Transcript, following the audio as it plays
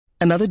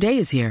Another day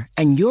is here,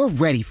 and you're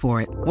ready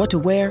for it. What to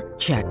wear?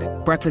 Check.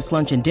 Breakfast,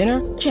 lunch, and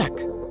dinner? Check.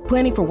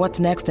 Planning for what's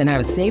next and how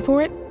to save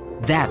for it?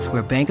 That's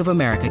where Bank of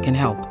America can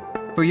help.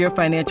 For your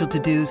financial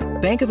to-dos,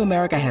 Bank of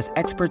America has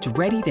experts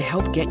ready to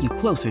help get you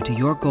closer to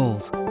your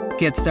goals.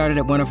 Get started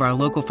at one of our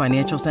local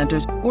financial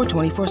centers or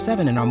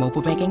 24/7 in our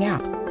mobile banking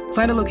app.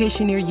 Find a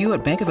location near you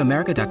at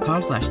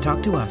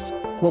bankofamerica.com/talktous.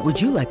 What would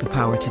you like the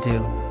power to do?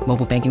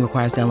 Mobile banking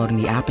requires downloading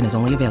the app and is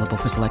only available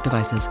for select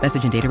devices.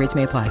 Message and data rates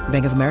may apply.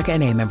 Bank of America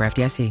N.A., member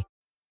FDIC.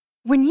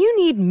 When you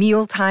need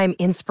mealtime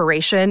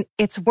inspiration,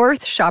 it's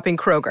worth shopping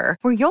Kroger,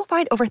 where you'll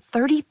find over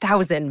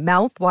 30,000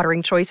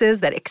 mouth-watering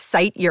choices that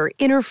excite your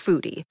inner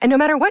foodie. And no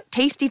matter what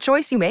tasty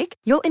choice you make,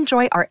 you'll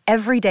enjoy our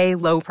everyday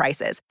low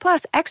prices,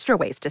 plus extra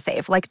ways to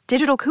save, like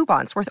digital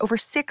coupons worth over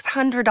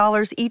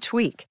 $600 each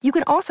week. You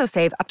can also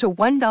save up to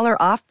 $1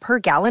 off per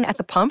gallon at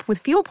the pump with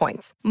fuel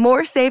points.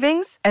 More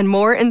savings and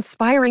more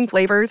inspiring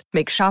flavors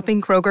make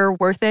shopping Kroger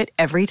worth it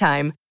every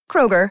time.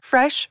 Kroger,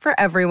 fresh for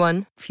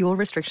everyone. Fuel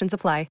restrictions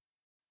apply.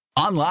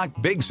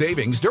 Unlock big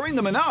savings during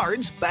the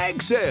Menards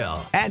Bag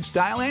Sale. Add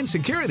style and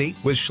security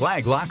with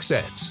Schlage lock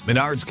sets.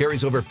 Menards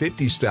carries over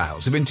 50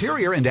 styles of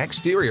interior and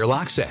exterior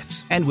lock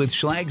sets. And with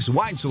Schlage's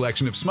wide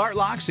selection of smart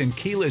locks and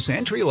keyless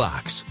entry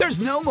locks, there's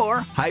no more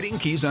hiding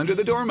keys under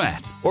the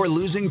doormat or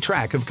losing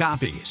track of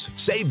copies.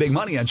 Save big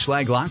money on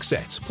Schlage lock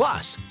sets.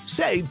 Plus,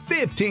 save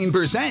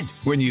 15%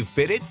 when you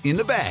fit it in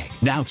the bag.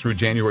 Now through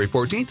January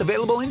 14th,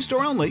 available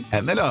in-store only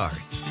at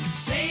Menards.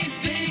 Save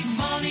big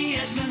money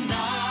at Menards.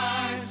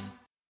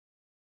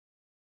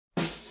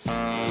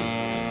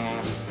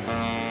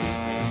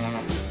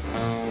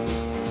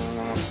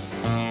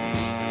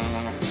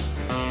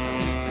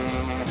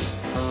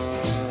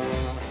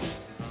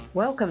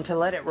 Welcome to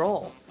Let It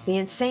Roll, the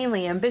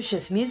insanely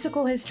ambitious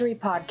musical history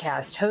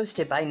podcast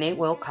hosted by Nate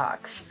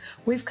Wilcox.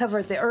 We've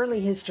covered the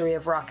early history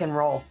of rock and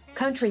roll,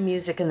 country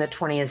music in the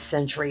 20th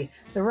century,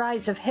 the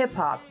rise of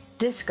hip-hop,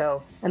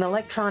 disco, and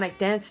electronic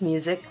dance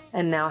music,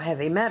 and now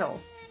heavy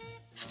metal.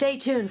 Stay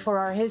tuned for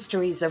our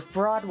histories of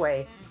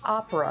Broadway,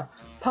 opera,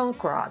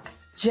 punk rock,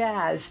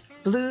 jazz,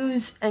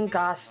 blues, and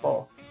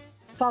gospel.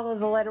 Follow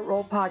the Let It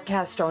Roll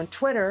podcast on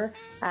Twitter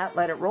at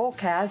Let It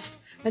Rollcast,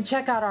 and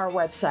check out our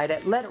website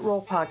at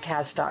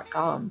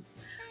letitrollpodcast.com.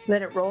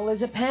 Let It Roll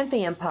is a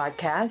Pantheon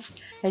podcast,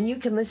 and you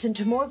can listen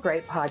to more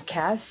great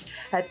podcasts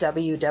at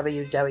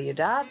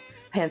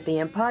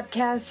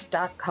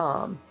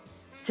www.pantheonpodcast.com.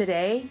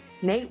 Today,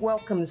 Nate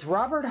welcomes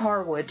Robert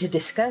Harwood to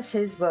discuss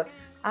his book,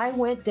 I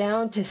Went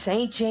Down to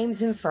St.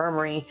 James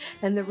Infirmary,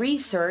 and the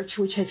research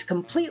which has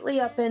completely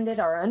upended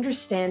our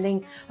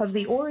understanding of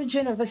the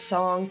origin of a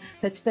song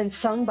that's been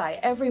sung by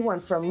everyone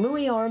from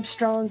Louis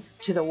Armstrong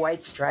to the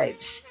White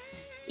Stripes.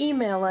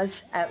 Email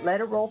us at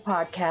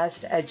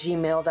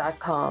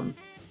letitrollpodcast@gmail.com.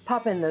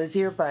 Pop in those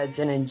earbuds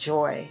and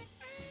enjoy.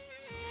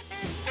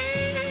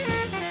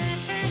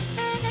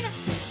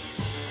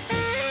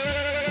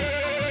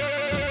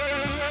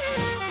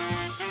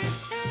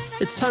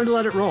 It's time to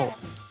let it roll.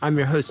 I'm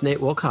your host,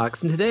 Nate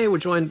Wilcox, and today we're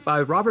joined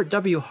by Robert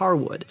W.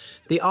 Harwood,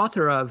 the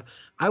author of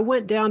I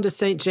Went Down to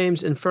St.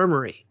 James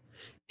Infirmary,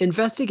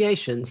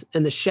 Investigations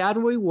in the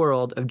Shadowy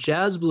World of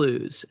Jazz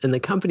Blues in the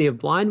company of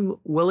Blind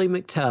Willie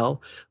McTell,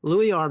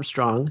 Louis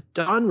Armstrong,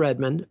 Don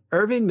Redman,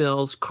 Irving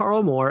Mills,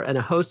 Carl Moore, and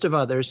a host of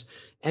others.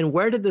 And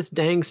where did this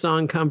dang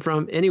song come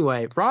from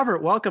anyway?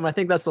 Robert, welcome. I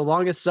think that's the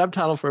longest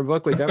subtitle for a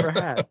book we've ever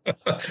had.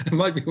 It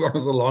might be one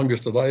of the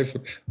longest that I've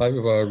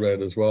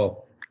read as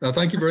well.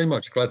 Thank you very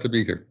much. Glad to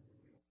be here.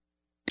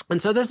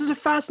 And so this is a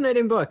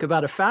fascinating book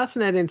about a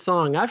fascinating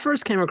song. I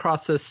first came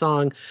across this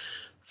song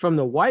from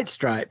the White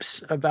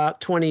Stripes about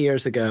 20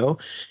 years ago.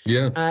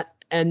 Yes.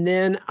 And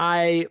then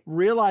I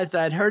realized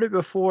I'd heard it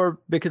before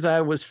because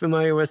I was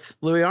familiar with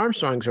Louis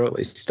Armstrong's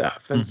early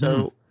stuff. And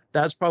so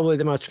that's probably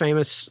the most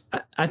famous.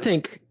 I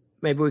think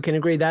maybe we can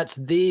agree that's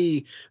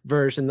the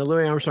version. The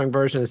Louis Armstrong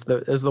version is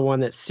the one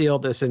that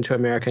sealed this into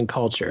American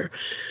culture.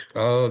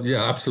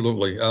 Yeah,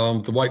 absolutely.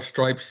 The White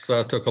Stripes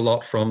took a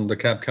lot from the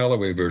Cab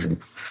Calloway version.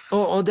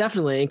 Oh,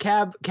 definitely. And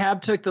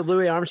Cab took the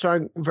Louis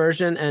Armstrong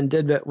version and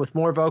did it with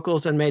more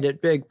vocals and made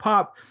it big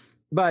pop.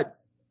 But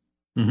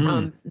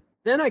then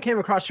I came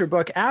across your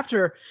book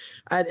after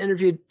I'd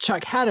interviewed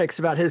Chuck Haddix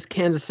about his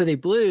Kansas City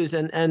Blues,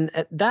 and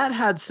that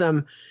had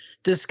some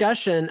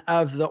discussion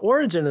of the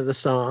origin of the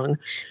song,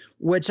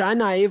 which I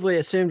naively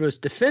assumed was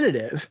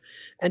definitive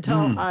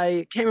until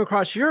I came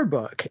across your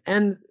book.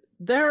 And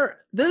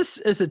this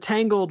is a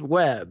tangled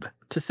web,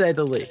 to say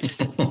the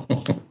least.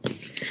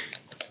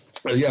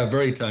 Yeah,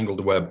 very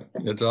tangled web.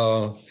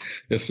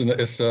 It's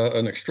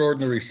an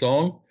extraordinary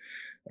song.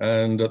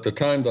 And at the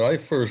time that I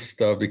first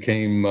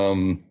became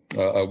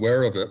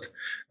aware of it,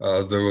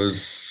 there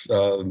was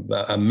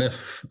a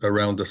myth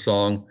around the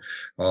song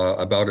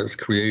about its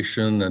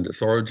creation and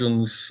its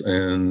origins.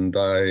 And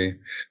I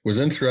was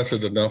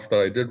interested enough that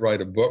I did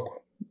write a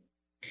book,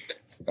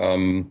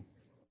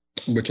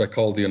 which I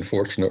called The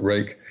Unfortunate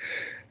Rake.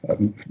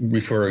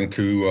 referring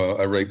to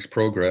a rake's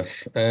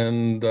progress,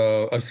 and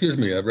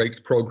a rake's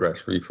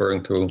progress,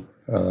 referring to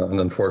an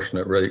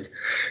unfortunate rake,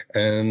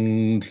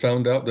 and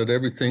found out that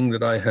everything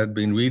that I had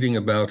been reading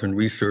about and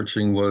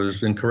researching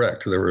was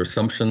incorrect. There were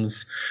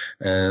assumptions,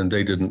 and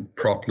they didn't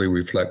properly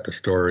reflect the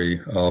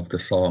story of the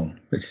song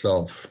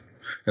itself.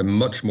 A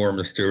much more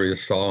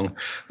mysterious song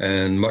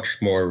and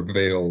much more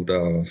veiled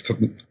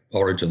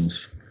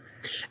origins.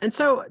 And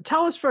so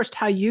tell us first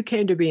how you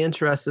came to be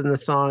interested in the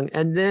song,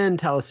 and then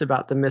tell us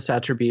about the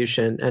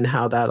misattribution and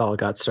how that all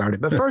got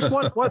started. But first,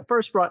 what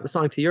first brought the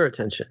song to your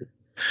attention?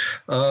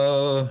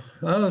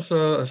 It's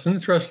an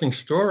interesting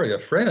story. A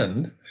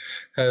friend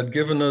had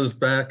given us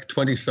back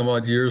 20 some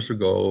odd years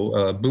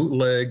ago a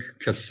bootleg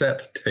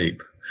cassette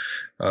tape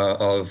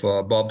of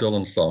Bob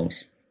Dylan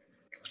songs.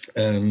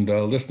 And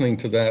listening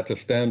to that, to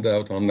stand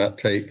out on that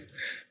tape,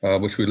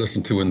 which we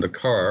listened to in the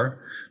car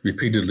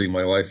repeatedly,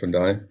 my wife and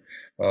I,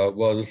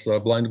 was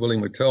Blind Willie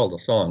McTell, the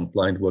song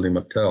Blind Willie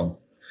McTell.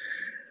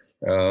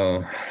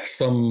 A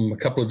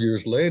couple of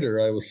years later,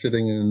 I was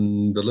sitting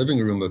in the living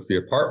room of the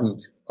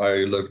apartment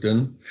I lived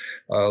in,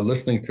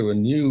 listening to a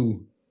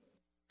new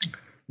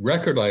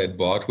record I had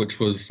bought, which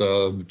was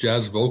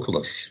Jazz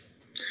Vocalists.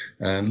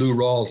 And Lou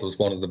Rawls was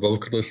one of the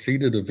vocalists. He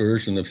did a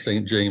version of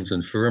St. James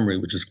Infirmary,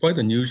 which is quite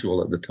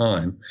unusual at the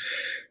time.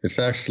 It's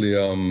actually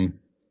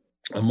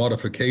a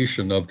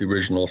modification of the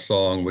original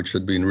song, which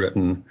had been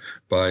written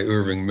by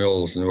Irving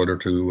Mills in order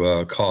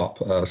to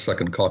cop a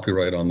second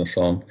copyright on the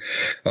song.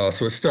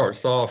 So it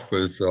starts off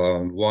with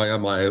 "Why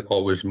Am I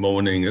Always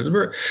Moaning?"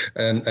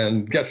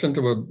 and gets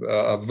into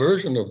a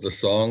version of the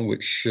song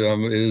which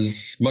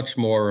is much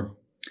more.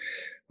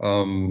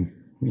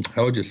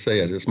 How would you say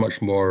it? It's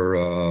much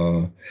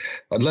more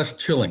less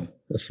chilling.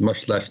 It's a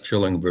much less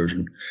chilling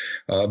version.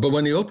 But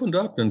when he opened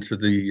up into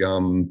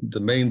the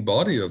main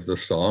body of the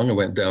song, I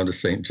went down to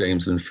St.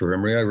 James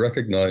Infirmary, I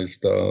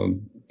recognized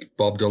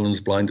Bob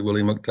Dylan's Blind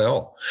Willie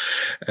McTell.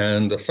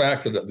 And the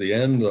fact that at the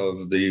end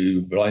of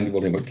the Blind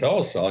Willie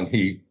McTell song,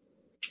 he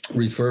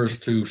refers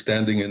to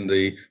standing in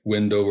the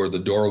window or the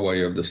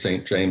doorway of the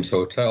St. James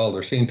Hotel,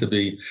 there seemed to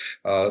be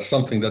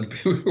something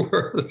that we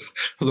were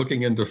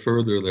looking into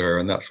further there,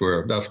 and that's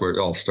where it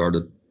all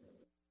started.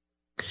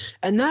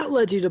 And that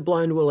led you to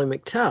Blind Willie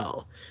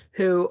McTell,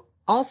 who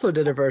also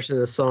did a version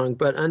of the song,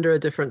 but under a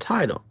different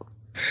title.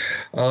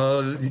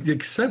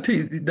 Except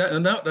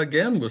that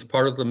again was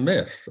part of the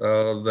myth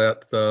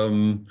that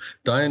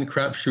Diane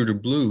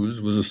Crapshooter Blues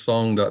was a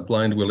song that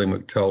Blind Willie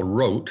McTell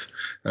wrote,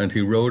 and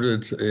he wrote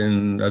it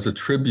as a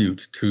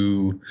tribute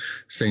to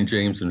St.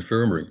 James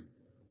Infirmary.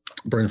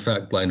 But in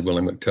fact, Blind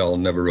Willie McTell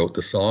never wrote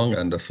the song,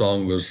 and the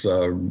song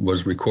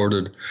was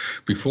recorded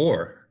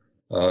before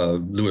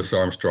Louis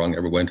Armstrong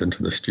ever went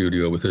into the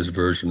studio with his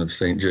version of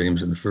St.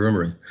 James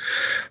Infirmary.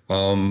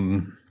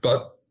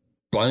 But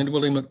Blind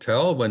Willie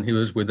McTell, when he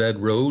was with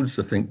Ed Rhodes,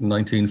 I think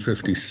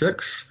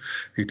 1956,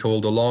 he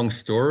told a long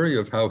story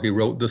of how he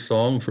wrote the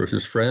song for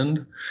his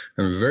friend,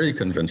 and very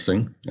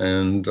convincing.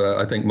 And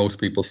I think most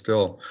people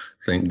still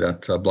think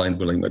that Blind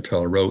Willie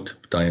McTell wrote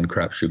Diane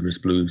Crapshooter's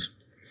Blues.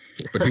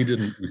 But he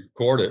didn't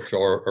record it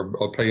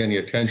or pay any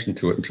attention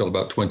to it until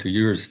about 20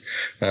 years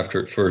after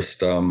it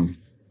first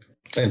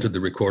entered the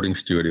recording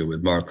studio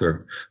with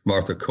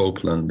Martha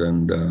Copeland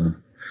and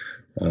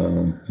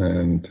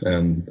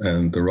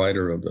the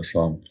writer of the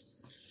song.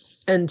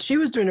 And she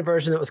was doing a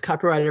version that was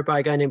copyrighted by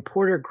a guy named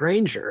Porter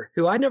Granger,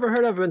 who I'd never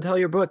heard of until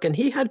your book, and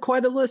he had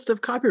quite a list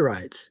of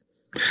copyrights.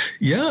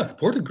 Yeah,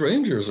 Porter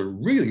Granger is a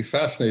really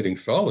fascinating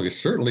fellow. He's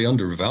certainly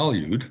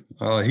undervalued.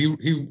 But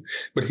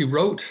he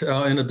wrote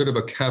in a bit of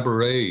a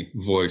cabaret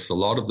voice a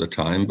lot of the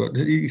time. But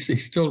he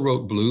still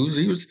wrote blues.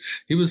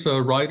 He was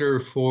a writer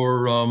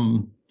for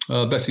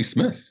Bessie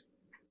Smith,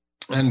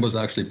 and was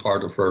actually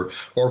part of her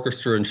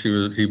orchestra, and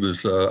he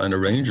was an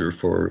arranger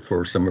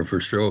for some of her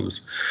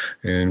shows,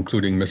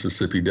 including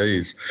Mississippi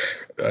Days.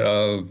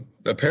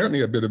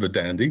 Apparently a bit of a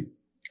dandy,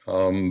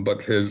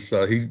 but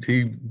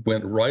he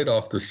went right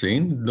off the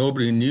scene.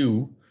 Nobody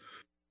knew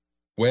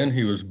when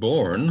he was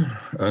born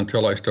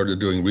until I started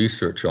doing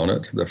research on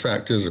it. The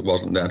fact is, it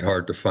wasn't that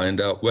hard to find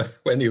out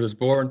when he was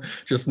born.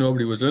 Just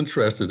nobody was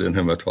interested in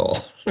him at all.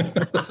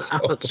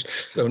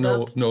 so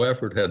no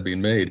effort had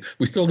been made.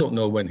 We still don't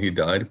know when he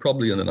died,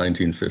 probably in the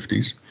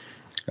 1950s.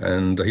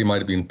 And he might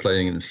have been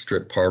playing in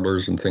strip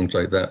parlors and things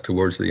like that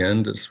towards the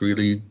end. It's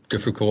really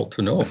difficult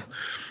to know.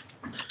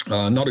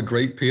 Not a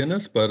great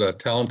pianist, but a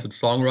talented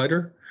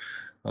songwriter.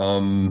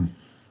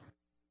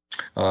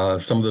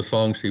 Some of the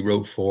songs he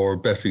wrote for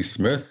Bessie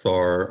Smith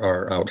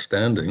are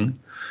outstanding.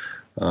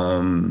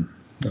 One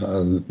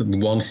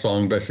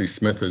song, Bessie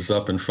Smith is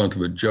up in front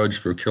of a judge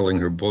for killing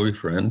her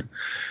boyfriend,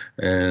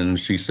 and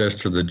she says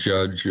to the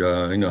judge,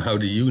 how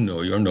do you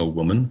know? You're no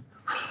woman.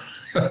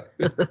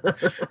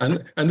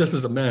 and this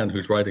is a man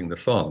who's writing the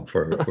song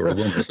for a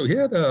woman. So he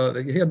had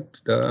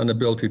an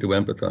ability to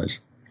empathize.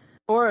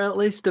 Or at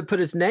least to put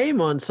his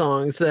name on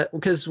songs,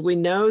 because we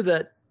know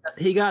that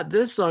he got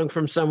this song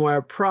from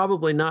somewhere,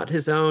 probably not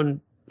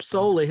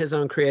solely his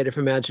own creative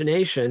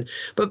imagination.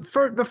 But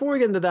before we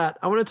get into that,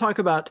 I want to talk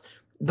about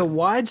the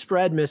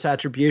widespread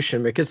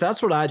misattribution, because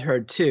that's what I'd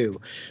heard too,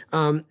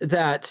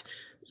 that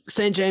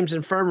St. James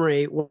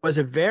Infirmary was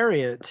a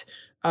variant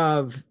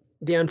of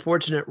The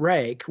Unfortunate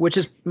Rake, which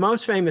is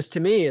most famous to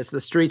me as The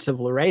Streets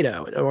of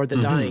Laredo or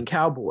The Dying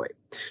Cowboy.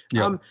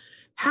 Yeah.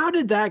 How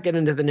did that get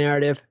into the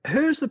narrative?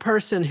 Who's the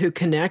person who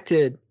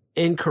connected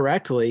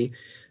incorrectly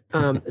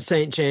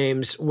St.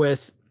 James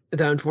with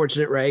The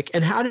Unfortunate Rake,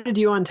 and how did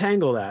you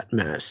untangle that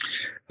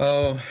mess?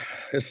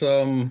 It's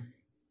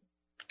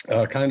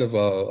kind of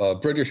a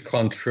British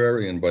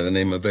contrarian by the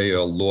name of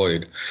A.L.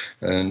 Lloyd.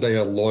 And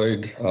A.L.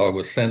 Lloyd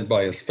was sent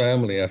by his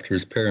family after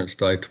his parents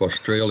died to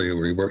Australia,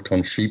 where he worked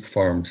on sheep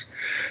farms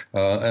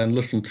and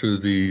listened to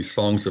the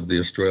songs of the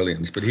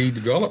Australians. But he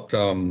developed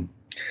an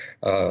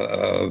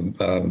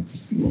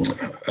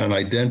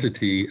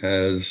identity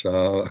as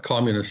a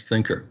communist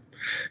thinker.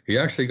 He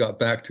actually got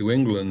back to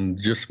England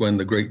just when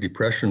the Great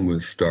Depression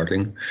was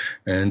starting,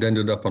 and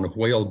ended up on a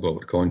whale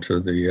boat going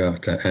to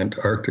to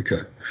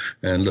Antarctica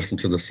and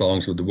listened to the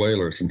songs of the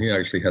whalers. And he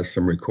actually has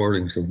some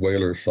recordings of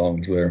whaler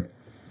songs there.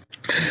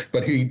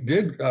 But he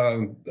did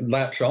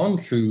latch on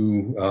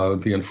to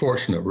The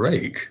Unfortunate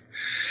Rake.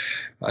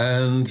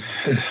 And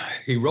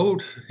he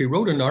wrote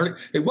an article.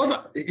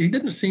 He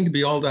didn't seem to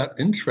be all that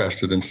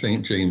interested in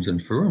St. James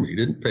Infirmary. He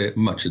didn't pay it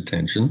much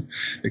attention.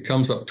 It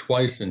comes up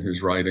twice in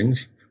his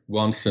writings.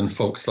 Once in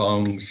Folk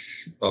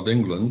Songs of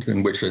England,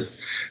 in which it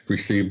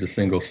received a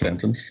single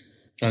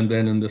sentence, and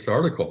then in this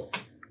article,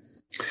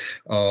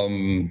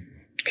 Background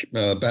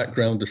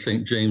to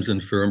St. James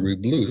Infirmary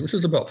Blues, which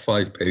is about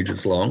 5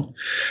 pages long.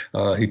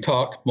 He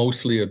talked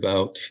mostly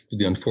about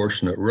The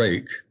Unfortunate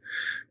Rake,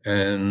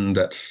 and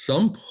at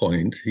some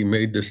point he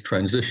made this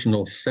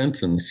transitional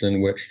sentence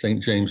in which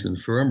St. James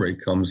Infirmary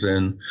comes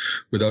in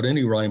without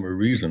any rhyme or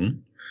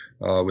reason,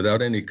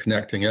 without any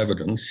connecting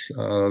evidence,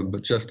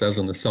 but just as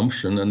an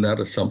assumption, and that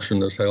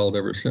assumption has held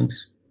ever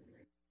since.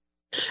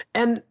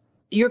 And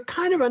you're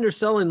kind of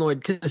underselling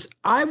Lloyd, because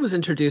I was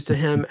introduced to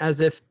him as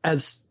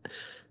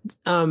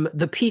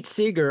the Pete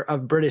Seeger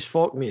of British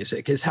folk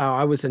music is how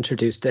I was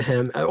introduced to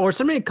him. Or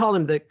somebody called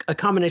him a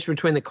combination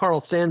between the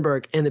Carl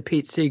Sandburg and the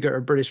Pete Seeger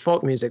of British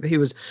folk music. He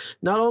was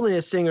not only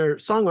a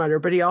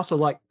singer-songwriter, but he also,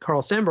 like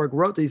Carl Sandburg,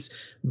 wrote these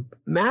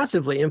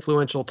massively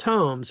influential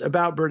tomes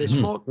about British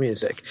folk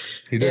music.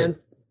 He did.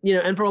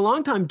 And for a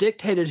long time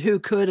dictated who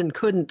could and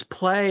couldn't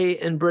play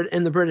in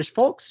the British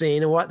folk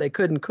scene and what they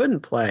could and couldn't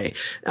play.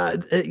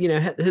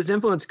 His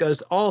influence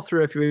goes all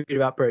through, if you read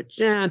about Bert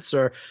Jantz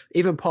or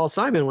even Paul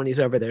Simon when he's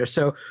over there.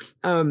 So,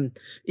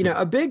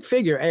 a big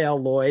figure, A.L.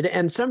 Lloyd,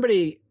 and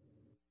somebody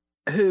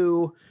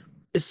who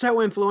is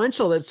so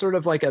influential that sort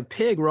of like a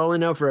pig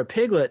rolling over a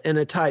piglet in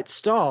a tight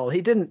stall.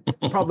 He didn't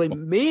probably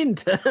mean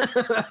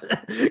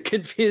to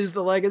confuse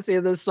the legacy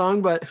of this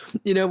song, but,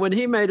 when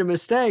he made a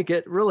mistake,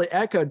 it really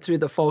echoed through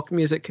the folk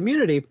music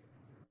community.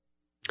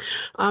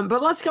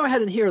 But let's go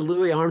ahead and hear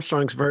Louis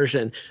Armstrong's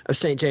version of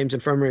St. James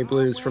Infirmary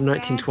Blues from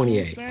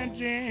 1928. St.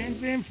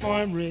 James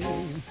Infirmary,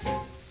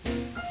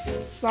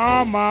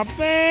 saw my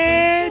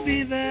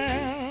baby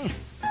there,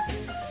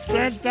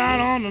 stretched out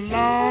on the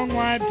long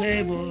white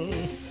table.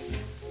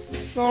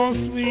 So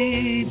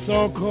sweet,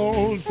 so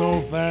cold,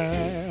 so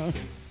fair.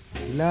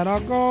 Let her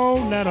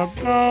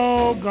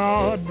go,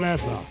 God bless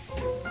her.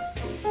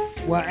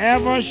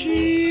 Wherever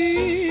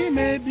she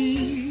may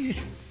be,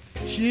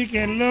 she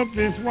can look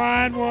this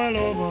wide world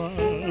over.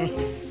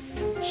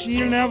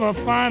 She'll never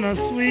find a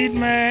sweet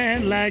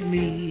man like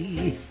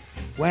me.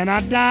 When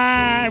I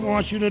die, I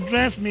want you to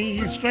dress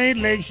me straight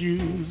leg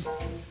shoes,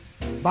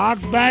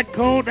 box back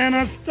coat and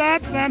a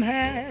Stetson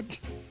hat.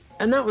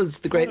 And that was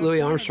the great Louis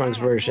Armstrong's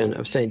version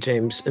of St.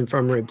 James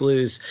Infirmary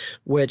Blues,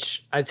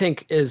 which I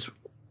think is,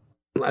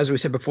 as we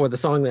said before, the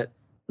song that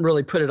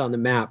really put it on the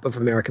map of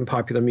American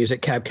popular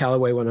music. Cab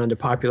Calloway went on to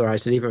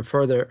popularize it even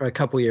further a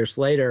couple years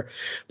later.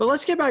 But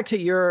let's get back to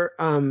your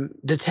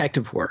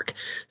detective work.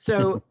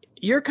 So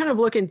you're kind of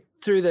looking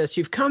through this.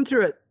 You've come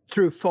through it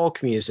through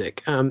folk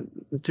music,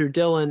 through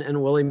Dylan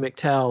and Willie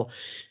McTell.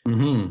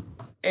 Mm-hmm.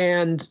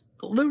 And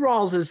Lou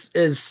Rawls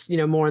is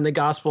more in the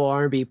gospel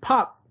R&B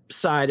pop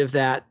side of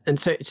that, and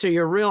so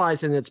you're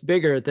realizing it's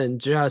bigger than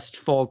just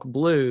folk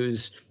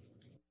blues,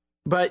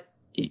 but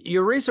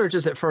your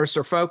researches at first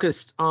are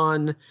focused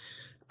on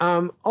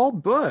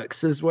old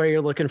books is where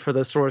you're looking for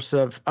the source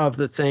of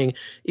the thing,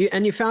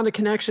 and you found a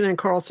connection in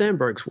Carl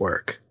Sandburg's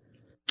work.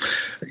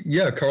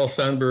 Yeah, Carl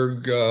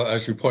Sandburg,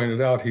 as you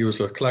pointed out, he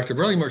was a collector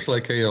very much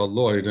like A.L.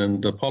 Lloyd,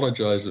 and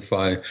apologize if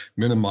I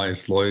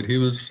minimized Lloyd. He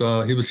was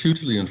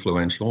hugely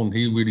influential, and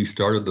he really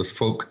started this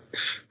folk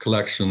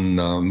collection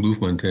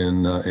movement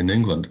in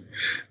England.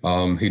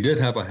 He did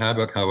have a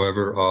habit,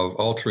 however, of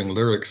altering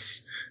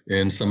lyrics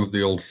in some of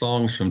the old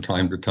songs from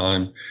time to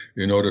time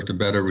in order to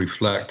better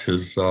reflect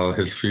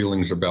his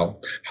feelings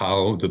about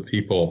how the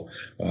people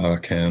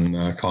can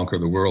conquer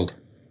the world.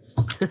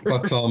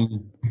 But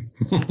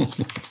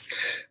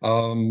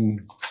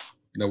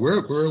now where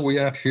are we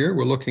at here?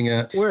 We're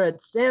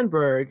at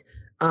Sandburg.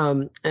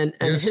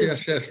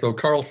 Yes. So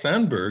Carl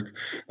Sandburg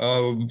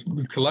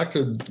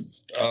collected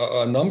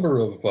a number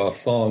of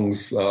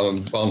songs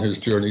on his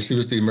journeys. He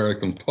was the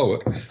American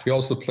poet. He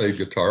also played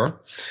guitar,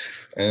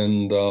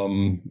 and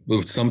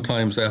would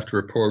sometimes, after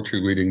a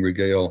poetry reading,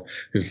 regale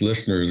his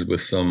listeners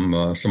with some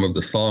of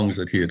the songs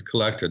that he had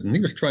collected. And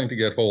he was trying to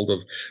get hold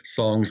of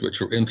songs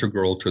which were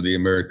integral to the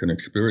American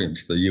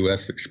experience, the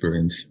U.S.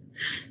 experience.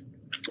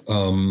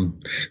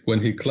 When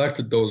he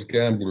collected those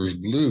Gambler's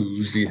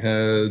Blues, he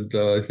had,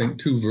 I think,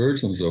 2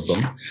 versions of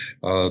them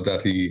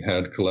that he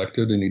had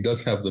collected, and he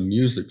does have the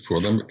music for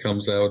them. It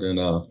comes out in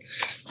a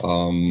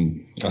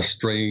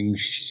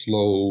strange,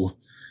 slow,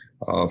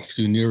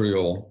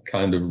 funereal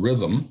kind of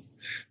rhythm,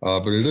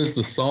 but it is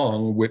the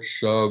song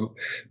which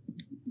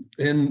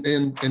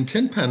in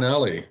Tin Pan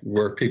Alley,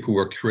 where people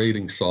were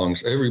creating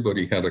songs,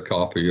 everybody had a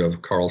copy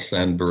of Carl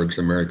Sandburg's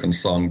American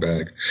Song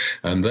Bag,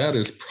 and that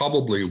is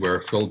probably where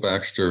Phil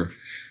Baxter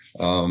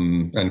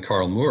and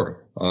Carl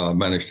Moore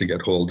managed to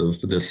get hold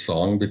of this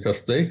song,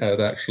 because they had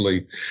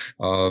actually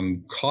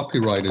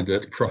copyrighted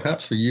it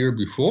perhaps a year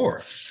before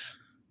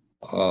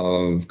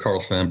Carl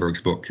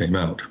Sandburg's book came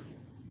out.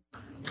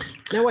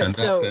 No, wait,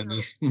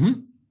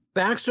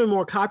 Baxter and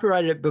Moore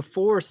copyrighted it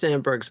before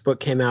Sandburg's book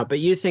came out, but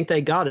you think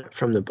they got it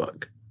from the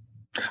book?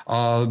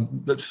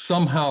 That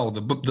somehow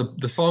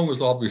the song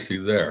was obviously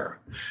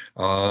there,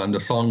 and the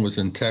song was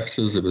in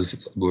Texas. It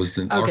was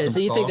in Arkansas. So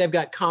you think they've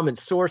got common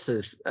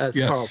sources as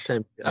Carl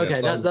Sandburg?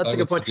 Okay, yes, that's a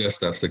good point. Yes,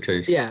 that's the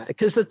case. Yeah,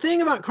 because the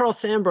thing about Carl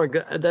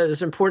Sandburg that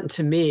is important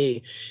to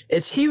me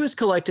is he was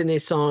collecting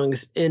these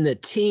songs in the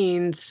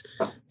teens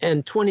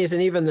and 20s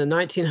and even the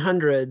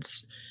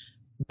 1900s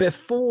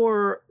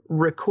before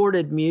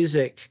recorded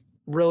music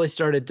really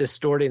started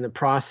distorting the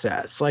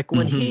process. Like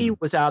when he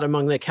was out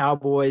among the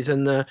cowboys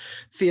and the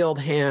field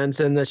hands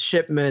and the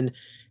shipmen,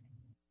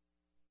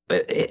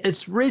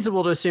 it's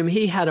reasonable to assume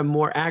he had a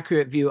more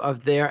accurate view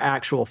of their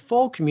actual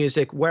folk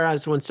music.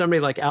 Whereas when somebody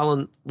like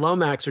Alan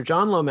Lomax or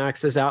John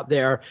Lomax is out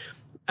there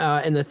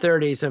in the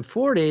 30s and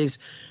 40s,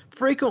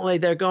 frequently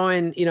they're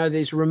going,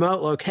 these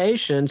remote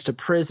locations to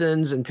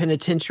prisons and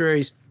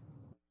penitentiaries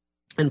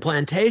and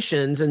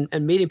plantations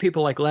and meeting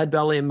people like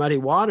Leadbelly and Muddy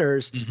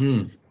Waters.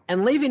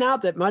 And leaving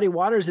out that Muddy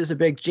Waters is a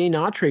big Gene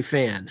Autry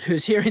fan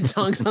who's hearing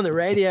songs on the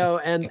radio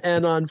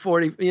and on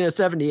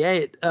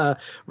 78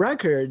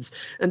 records.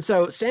 And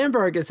so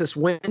Sandburg is this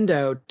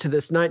window to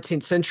this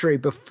 19th century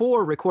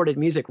before recorded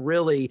music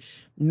really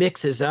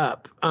mixes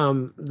up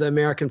the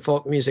American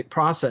folk music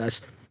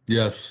process.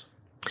 Yes.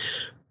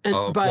 And,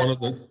 one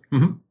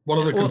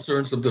of the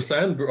concerns of the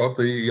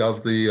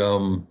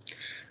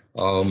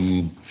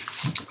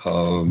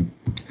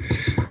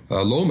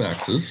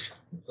Lomaxes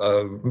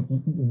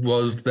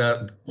was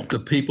that the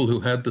people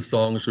who had the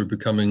songs were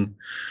becoming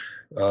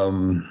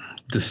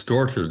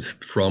distorted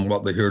from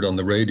what they heard on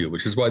the radio,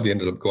 which is why they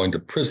ended up going to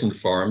prison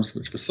farms,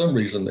 which for some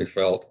reason they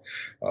felt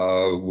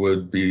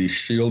would be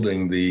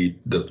shielding the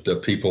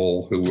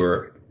people who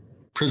were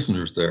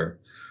prisoners there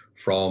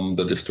from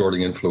the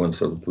distorting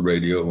influence of the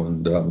radio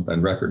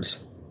and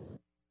records.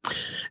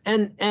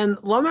 And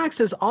Lomax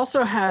has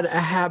also had a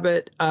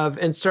habit of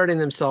inserting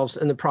themselves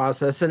in the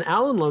process. And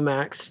Alan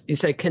Lomax, you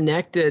say,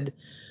 connected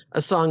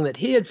a song that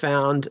he had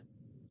found,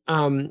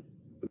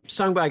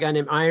 sung by a guy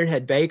named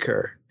Ironhead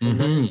Baker in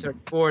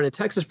 1934 in a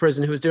Texas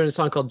prison, who was doing a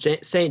song called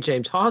St.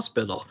 James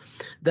Hospital,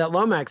 that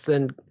Lomax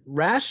then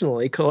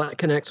rationally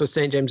connects with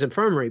St. James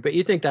Infirmary. But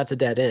you think that's a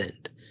dead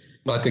end?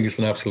 I think it's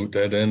an absolute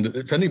dead end.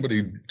 If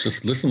anybody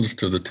just listens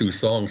to the 2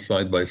 songs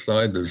side by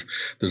side, there's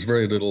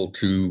very little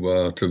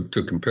to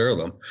compare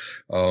them.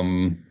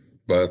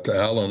 But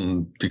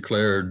Alan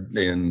declared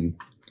in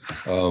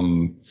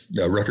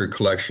a record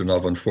collection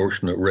of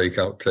unfortunate rake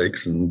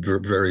outtakes and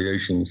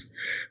variations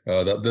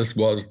that this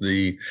was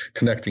the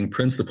connecting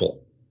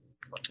principle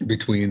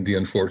between the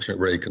unfortunate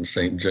rake and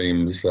St.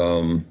 James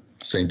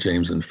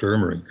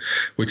Infirmary,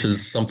 which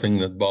is something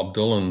that Bob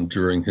Dylan,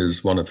 during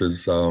one of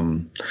his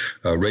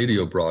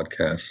radio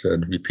broadcasts,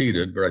 had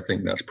repeated, but I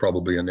think that's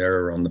probably an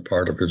error on the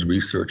part of his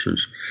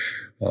researchers.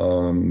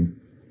 I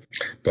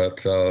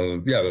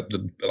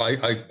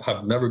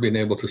have never been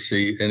able to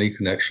see any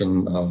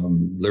connection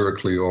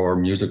lyrically or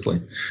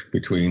musically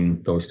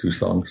between those 2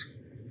 songs.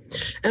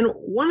 And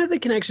one of the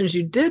connections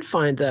you did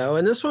find, though,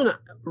 and this one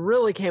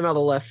really came out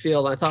of left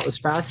field, I thought was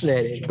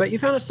fascinating, but you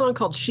found a song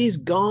called She's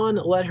Gone,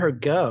 Let Her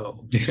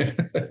Go. Yeah,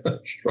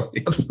 that's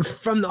right.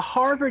 From the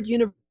Harvard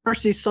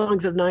University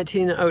Songs of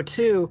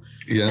 1902.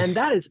 Yes. And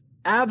that is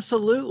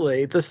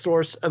absolutely the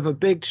source of a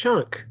big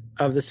chunk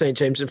of the St.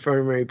 James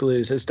Infirmary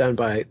Blues as done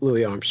by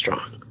Louis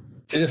Armstrong.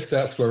 If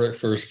that's where it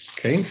first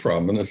came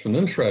from. And it's an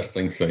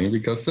interesting thing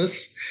because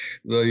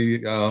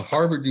the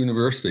Harvard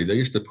University, they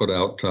used to put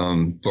out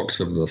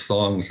books of the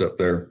songs that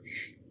their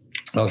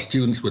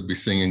students would be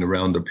singing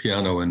around the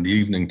piano in the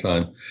evening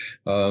time.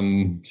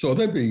 So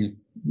they'd be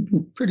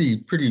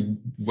pretty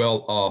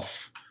well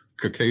off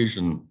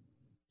Caucasian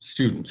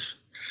students.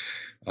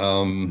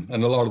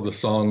 And a lot of the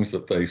songs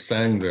that they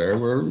sang there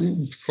were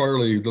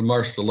fairly, the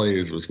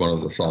Marseillaise was one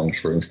of the songs,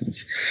 for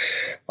instance.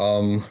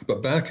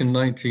 But back in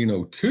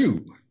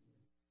 1902,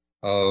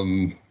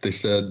 they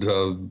said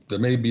there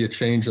may be a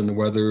change in the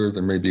weather,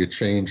 there may be a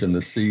change in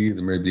the sea,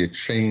 there may be a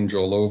change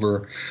all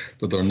over,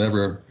 but there'll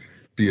never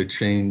be a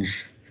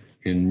change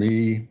in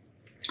me.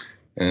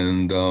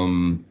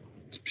 And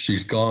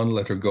she's gone,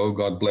 let her go,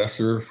 God bless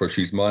her, for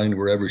she's mine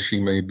wherever she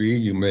may be.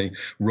 You may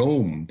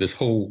roam this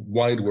whole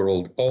wide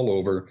world all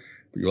over,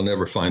 but you'll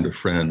never find a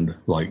friend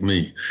like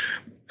me.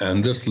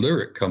 And this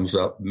lyric comes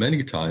up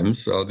many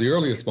times. The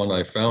earliest one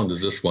I found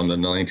is this one, the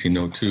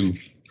 1902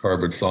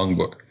 Harvard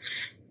Songbook.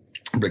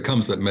 But it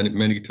comes up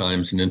many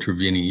times in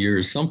intervening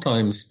years,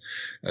 sometimes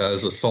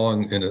as a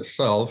song in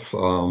itself,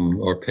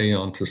 or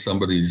paean to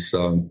somebody's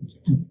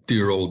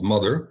dear old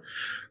mother,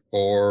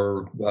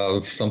 or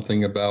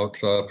something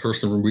about a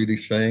person really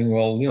saying,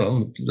 well, you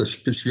know,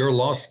 it's your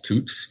loss,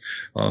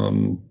 Toots.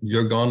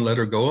 You're gone, let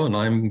her go, and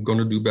I'm going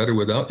to do better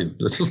without you.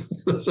 But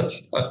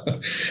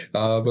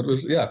it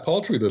was,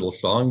 paltry little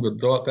song, but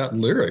that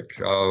lyric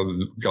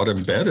got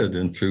embedded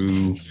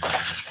into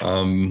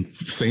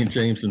St.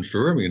 James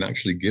Infirmary and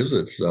actually gives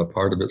it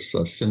part of its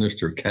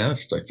sinister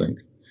cast, I think.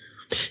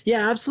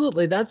 Yeah,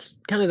 absolutely. That's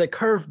kind of the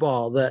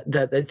curveball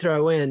that they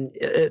throw in.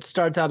 It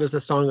starts out as a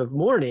song of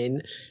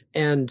mourning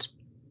and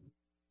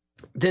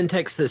then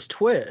takes this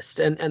twist.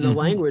 And the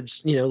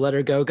language, you know, let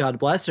her go, God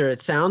bless her.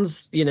 It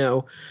sounds, you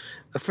know,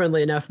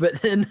 friendly enough,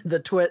 but then the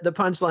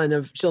punchline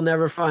of she'll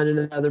never find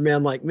another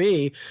man like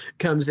me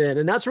comes in.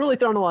 And that's really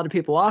thrown a lot of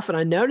people off. And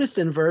I noticed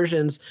in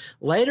versions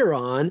later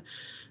on,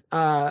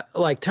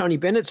 like Tony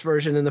Bennett's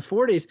version in the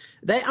 40s,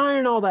 they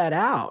iron all that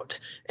out,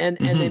 and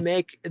they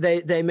make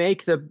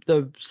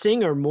the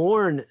singer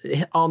mourn,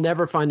 I'll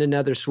never find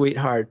another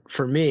sweetheart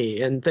for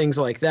me, and things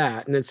like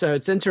that. And so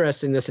it's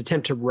interesting, this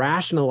attempt to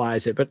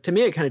rationalize it, but to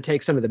me it kind of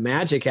takes some of the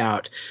magic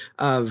out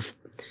of,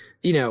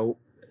 you know,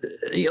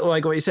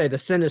 like what you say, the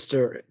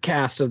sinister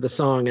cast of the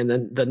song and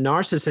then the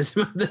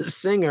narcissism of the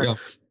singer.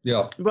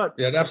 Yeah,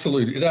 it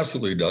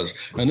absolutely does,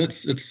 and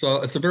it's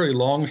a very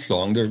long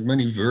song. There are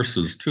many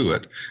verses to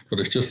it, but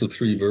it's just the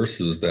three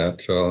verses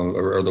that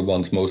are the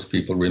ones most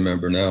people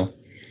remember now.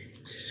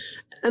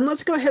 And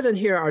let's go ahead and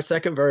hear our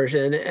second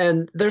version.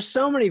 And there's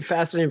so many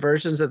fascinating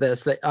versions of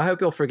this that I hope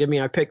you'll forgive me.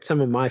 I picked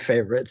some of my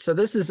favorites. So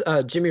this is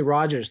Jimmie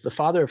Rodgers, the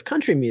father of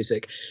country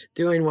music,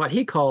 doing what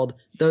he called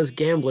those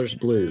Gambler's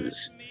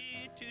Blues.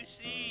 To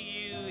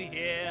see you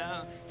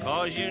here,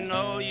 'cause you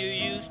know you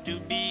used to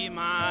be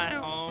my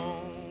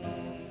own.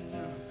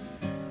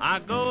 I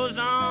goes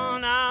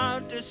on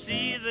out to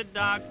see the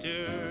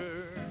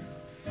doctor.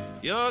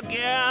 Your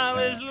gal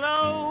is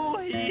low,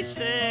 he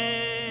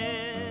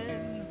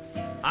said.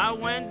 I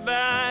went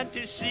back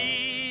to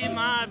see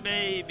my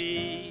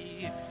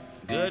baby.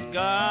 Good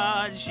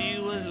God, she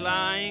was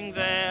lying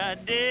there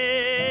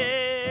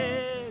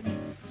dead.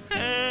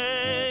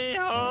 Hey,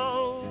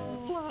 ho,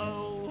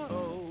 ho,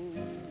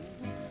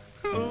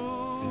 ho.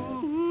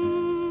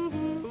 Ooh,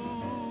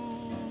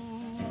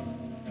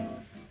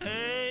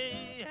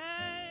 hey,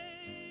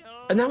 hey,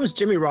 ho. And that was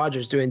Jimmie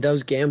Rodgers doing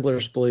those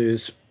Gambler's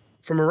Blues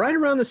from right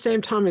around the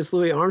same time as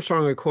Louis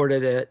Armstrong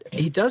recorded it.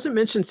 He doesn't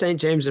mention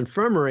St. James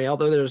Infirmary,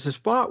 although there's a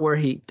spot where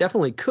he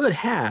definitely could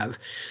have.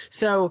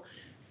 So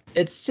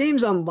it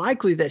seems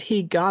unlikely that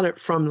he got it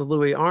from the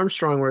Louis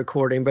Armstrong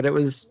recording, but it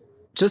was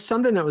just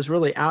something that was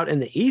really out in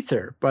the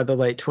ether by the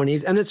late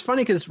 20s. And it's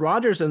funny because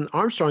Rodgers and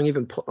Armstrong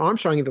even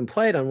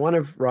played on one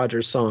of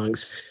Rodgers'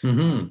 songs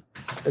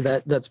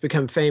that's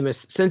become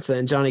famous since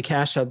then. Johnny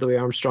Cash had Louis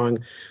Armstrong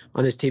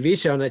on his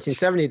TV show in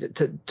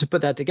 1970 to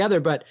put that together.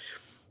 But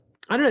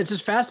I don't know, it's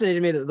just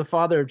fascinating to me that the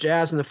father of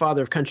jazz and the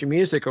father of country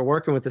music are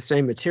working with the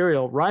same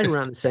material right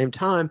around the same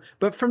time,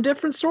 but from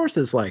different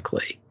sources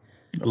likely.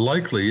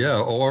 Likely, yeah.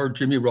 Or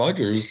Jimmie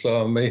Rodgers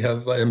may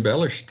have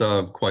embellished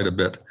quite a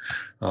bit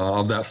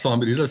of that song,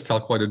 but he does tell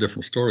quite a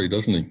different story,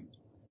 doesn't he?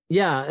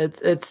 Yeah,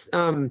 it's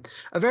a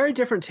very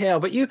different tale.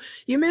 But you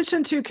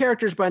mentioned two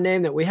characters by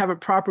name that we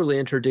haven't properly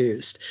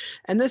introduced.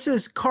 And this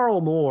is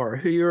Carl Moore,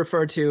 who you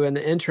referred to in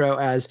the intro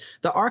as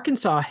the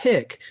Arkansas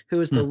Hick,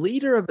 who is the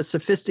leader of a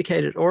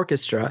sophisticated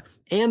orchestra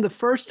and the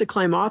first to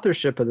claim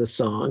authorship of the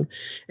song.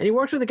 And he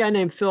worked with a guy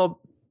named Phil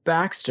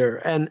Baxter.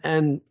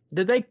 And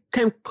did they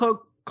claim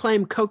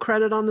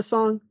co-credit on the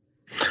song?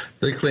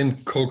 They claim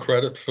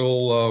co-credit,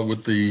 Phil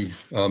with the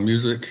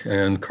music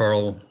and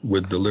Carl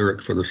with the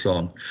lyric for the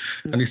song.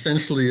 And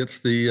essentially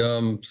it's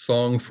the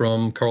song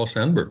from Carl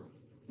Sandburg.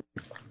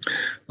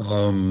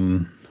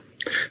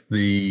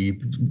 The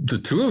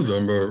two of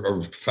them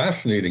are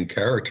fascinating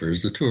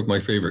characters, the two of my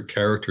favorite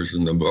characters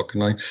in the book.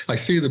 And I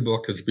see the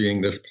book as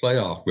being this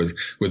playoff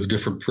with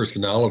different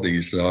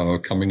personalities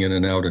coming in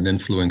and out and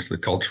influence the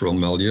cultural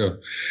milieu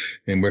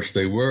in which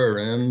they were.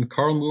 And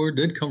Carl Moore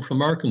did come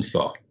from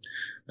Arkansas.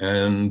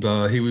 And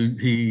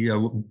he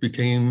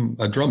became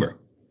a drummer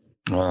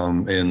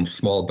in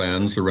small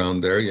bands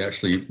around there. He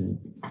actually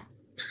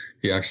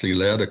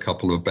led a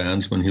couple of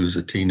bands when he was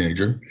a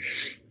teenager.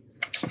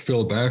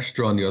 Phil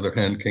Baxter, on the other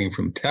hand, came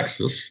from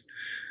Texas,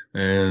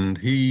 And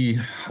he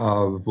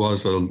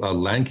was a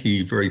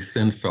lanky, very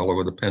thin fellow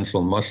with a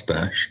pencil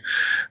mustache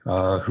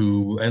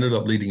who ended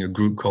up leading a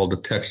group called the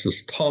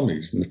Texas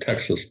Tommies. And the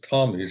Texas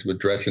Tommies would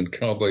dress in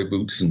cowboy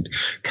boots and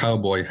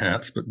cowboy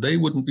hats, but they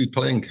wouldn't be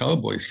playing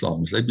cowboy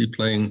songs. They'd be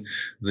playing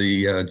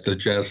the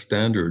jazz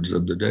standards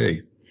of the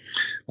day.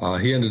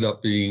 He ended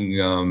up being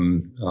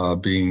the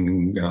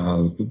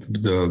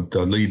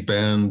lead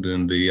band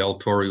in the El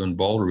Torreon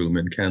Ballroom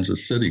in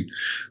Kansas City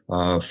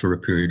for a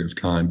period of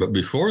time. But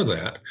before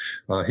that,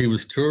 he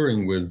was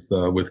touring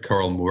with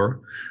Carl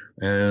Moore,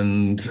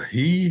 and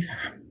he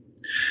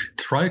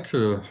tried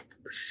to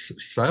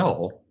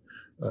sell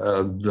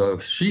the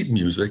sheet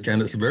music,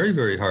 and it's very,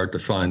 very hard to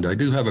find. I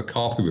do have a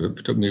copy of it.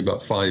 It took me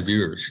about 5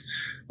 years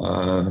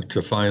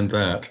to find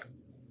that.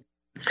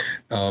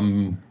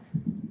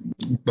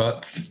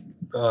 But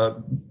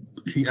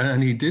he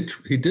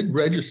did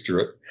register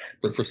it,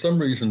 but for some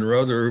reason or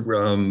other,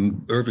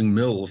 Irving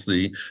Mills,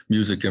 the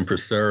music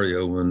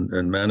impresario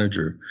and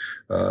manager,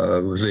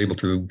 was able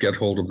to get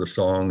hold of the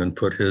song and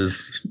put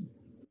his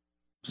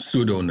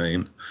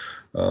pseudonym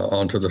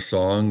onto the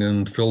song.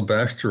 And Phil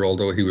Baxter,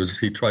 although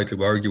he tried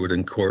to argue it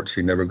in courts,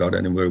 he never got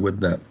anywhere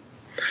with that.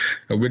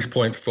 At which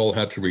point Phil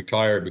had to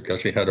retire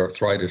because he had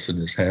arthritis in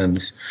his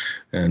hands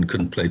and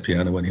couldn't play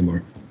piano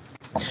anymore.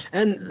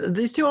 And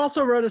these two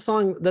also wrote a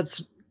song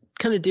that's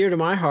kind of dear to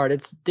my heart.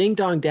 It's Ding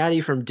Dong Daddy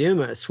from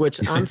Dumas,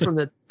 which I'm from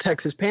the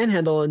Texas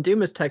Panhandle, and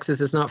Dumas, Texas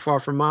is not far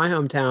from my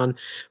hometown.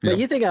 But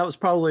you think I was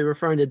probably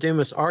referring to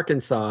Dumas,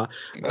 Arkansas.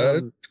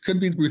 It could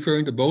be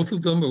referring to both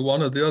of them or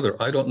one or the other.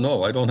 I don't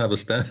know. I don't have a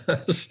stand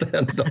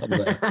on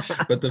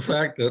that. But the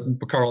fact that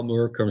Carl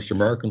Moore comes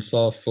from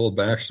Arkansas, Phil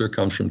Baxter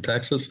comes from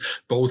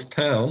Texas, both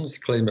towns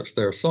claim it's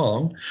their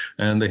song,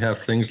 and they have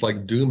things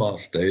like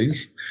Dumas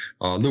Days.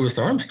 Louis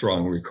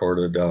Armstrong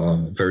recorded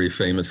a very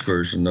famous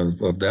version of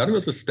that. It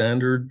was a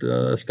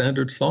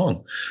standard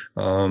song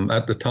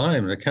at the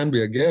time. It can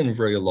be, again,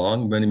 very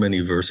long, many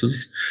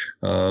verses,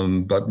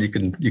 but you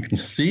can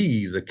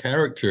see the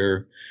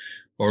character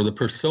or the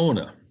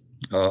persona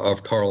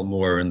of Carl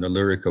Moore in the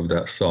lyric of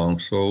that song.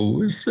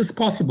 So it's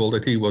possible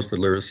that he was the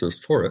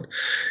lyricist for it.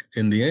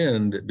 In the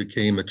end, it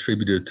became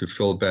attributed to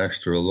Phil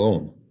Baxter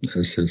alone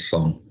as his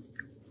song.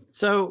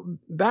 So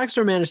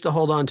Baxter managed to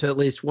hold on to at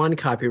least one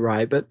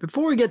copyright. But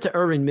before we get to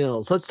Irving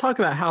Mills, let's talk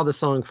about how the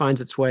song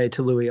finds its way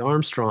to Louis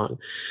Armstrong.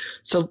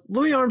 So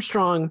Louis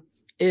Armstrong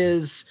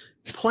is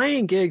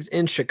playing gigs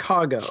in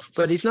Chicago,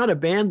 but he's not a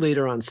band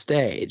leader on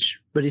stage.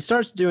 But he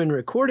starts doing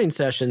recording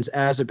sessions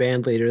as a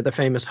band leader, the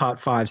famous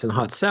Hot Fives and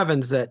Hot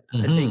Sevens that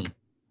I think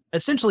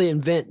essentially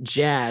invent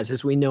jazz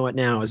as we know it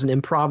now as an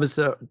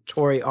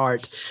improvisatory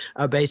art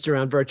based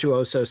around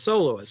virtuoso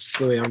soloists,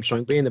 Louis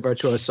Armstrong being the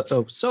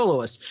virtuoso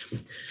soloist.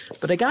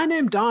 But a guy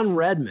named Don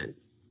Redman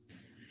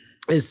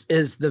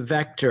is the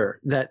vector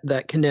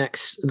that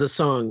connects the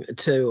song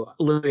to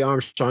Louis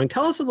Armstrong.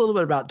 Tell us a little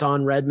bit about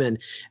Don Redman,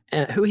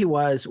 who he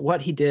was,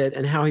 what he did,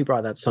 and how he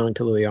brought that song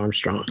to Louis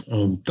Armstrong.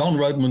 Don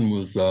Redman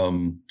was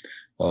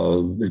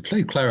he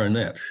played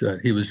clarinet.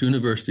 He was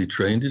university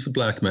trained. He's a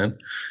black man,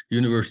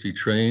 university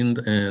trained,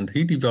 and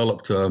he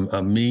developed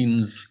a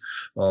means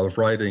of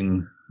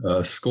writing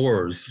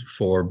scores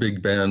for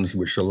big bands,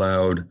 which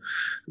allowed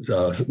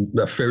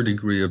a fair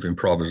degree of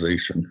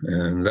improvisation.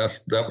 And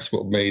that was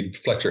what made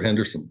Fletcher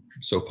Henderson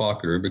so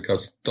popular,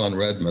 because Don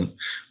Redman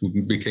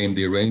became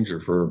the arranger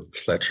for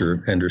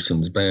Fletcher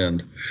Henderson's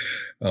band.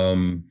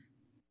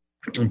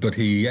 But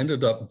he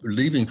ended up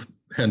leaving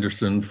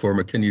Henderson for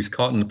McKinney's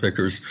Cotton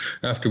Pickers,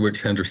 after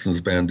which Henderson's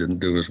band didn't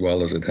do as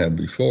well as it had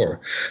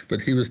before.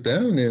 But he was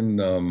down in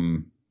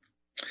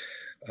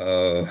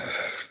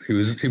he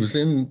was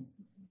in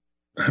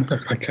I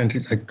think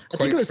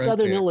it was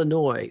Southern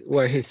Illinois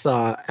where he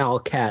saw Al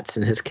Katz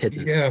and his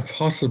kittens. Yeah,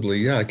 possibly.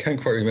 Yeah, I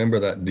can't quite remember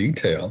that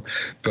detail.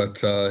 But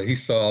he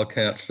saw Al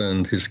Katz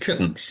and his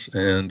kittens.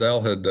 And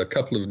Al had a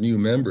couple of new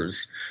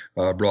members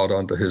brought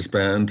onto his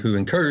band who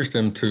encouraged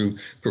him to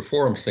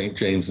perform St.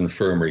 James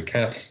Infirmary.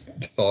 Katz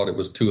thought it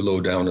was too low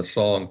down a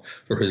song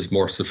for his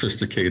more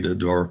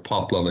sophisticated or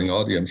pop-loving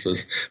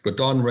audiences. But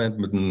Don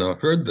Redman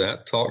heard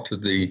that, talked to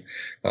the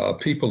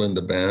people in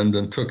the band,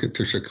 and took it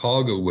to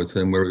Chicago with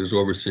him, where he was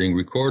overseeing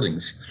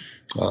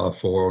recordings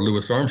for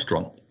Louis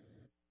Armstrong.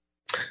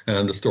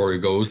 And the story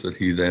goes that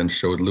he then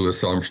showed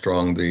Louis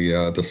Armstrong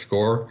the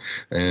score,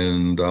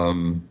 and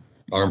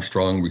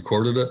Armstrong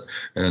recorded it,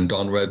 and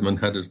Don Redman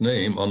had his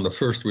name on the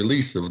first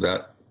release of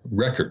that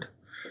record.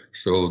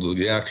 So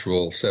the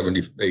actual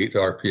 78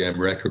 RPM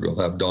record will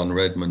have Don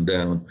Redman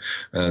down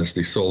as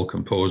the sole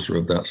composer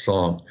of that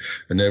song.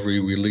 And every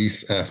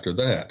release after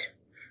that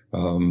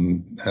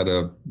had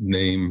a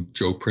name,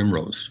 Joe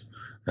Primrose,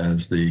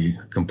 as the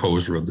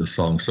composer of the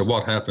song. So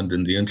what happened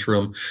in the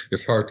interim,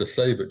 it's hard to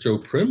say, but Joe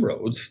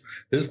Primrose,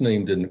 his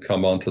name didn't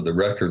come onto the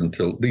record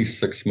until at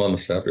least 6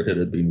 months after it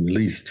had been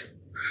released,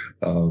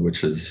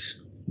 which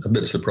is a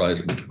bit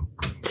surprising.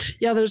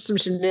 Yeah, there's some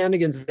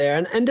shenanigans there.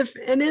 And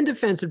in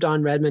defense of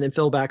Don Redman and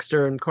Phil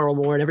Baxter and Carl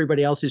Moore and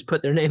everybody else who's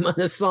put their name on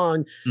this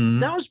song,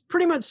 that was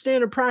pretty much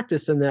standard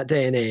practice in that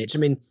day and age. I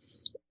mean,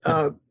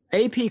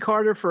 A.P.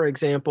 Carter, for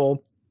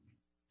example,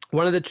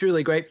 one of the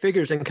truly great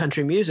figures in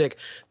country music,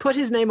 put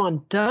his name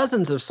on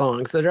dozens of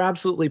songs that are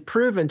absolutely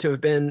proven to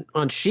have been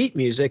on sheet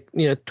music,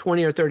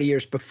 20 or 30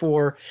 years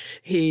before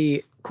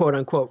he, quote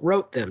unquote,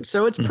 wrote them.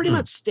 So it's pretty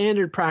much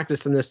standard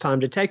practice in this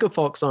time to take a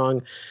folk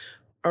song,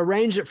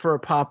 arrange it for a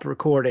pop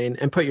recording,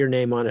 and put your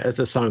name on it as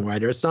a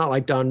songwriter. It's not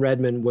like Don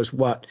Redman was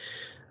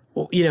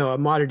a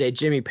modern day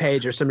Jimmy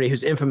Page or somebody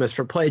who's infamous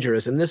for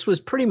plagiarism. This was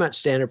pretty much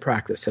standard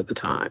practice at the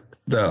time.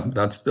 Yeah,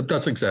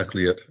 that's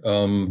exactly it.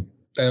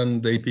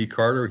 And A.P.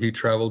 Carter, he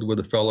traveled with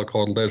a fellow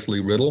called Leslie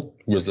Riddle,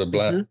 who was a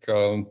black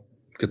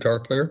guitar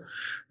player,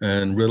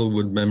 and Riddle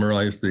would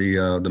memorize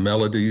the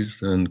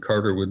melodies, and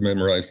Carter would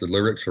memorize the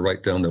lyrics or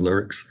write down the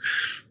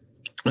lyrics,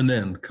 and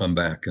then come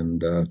back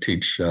and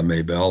teach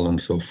Maybelle and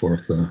so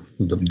forth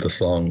the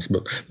songs.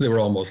 But they were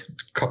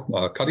almost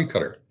cookie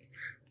cutter.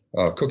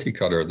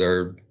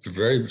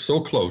 They're so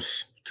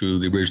close to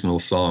the original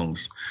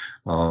songs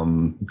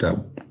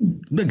that,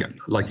 again,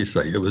 like you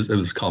say, it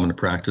was common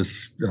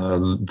practice.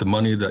 The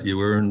money that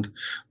you earned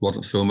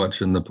wasn't so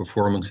much in the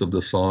performance of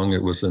the song;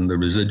 it was in the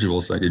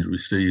residuals that you'd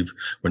receive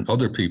when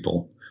other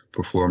people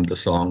performed the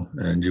song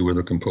and you were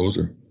the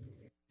composer.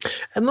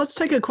 And let's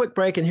take a quick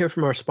break and hear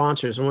from our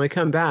sponsors. When we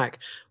come back,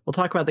 we'll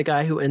talk about the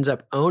guy who ends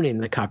up owning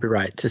the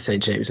copyright to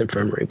St. James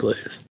Infirmary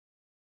Blues.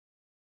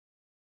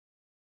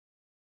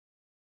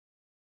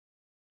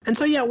 And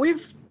so,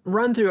 we've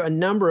run through a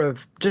number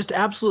of just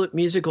absolute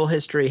musical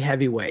history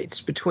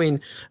heavyweights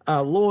between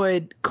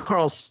Lloyd,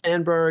 Carl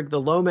Sandburg,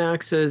 the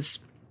Lomaxes.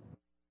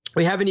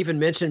 We haven't even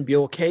mentioned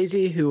Buell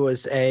Casey, who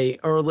was a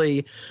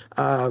early,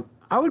 I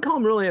would call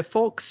him really a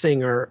folk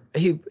singer.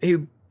 He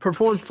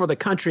performed for the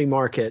country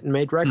market and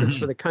made records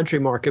for the country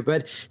market,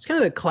 but he's kind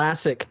of the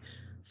classic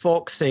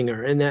folk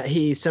singer in that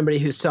he's somebody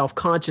who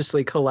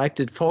self-consciously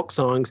collected folk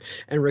songs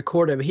and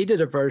recorded them. He did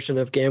a version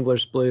of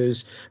Gambler's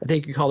Blues. I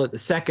think you called it the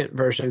second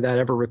version of that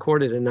ever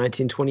recorded in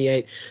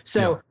 1928.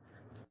 So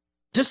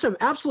just some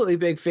absolutely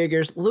big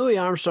figures. Louis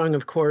Armstrong,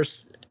 of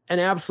course, an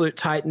absolute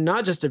titan,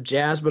 not just of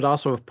jazz, but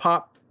also of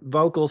pop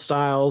vocal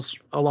styles,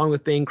 along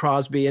with Bing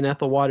Crosby and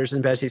Ethel Waters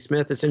and Bessie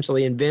Smith,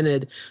 essentially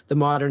invented the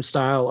modern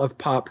style of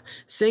pop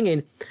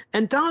singing.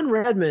 And Don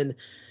Redman,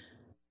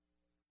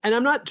 and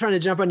I'm not trying to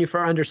jump on you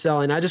for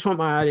underselling. I just want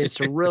my audience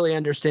to really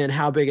understand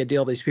how big a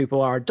deal these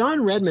people are.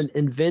 Don Redman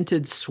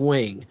invented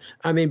swing.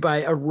 I mean,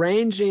 by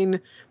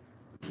arranging,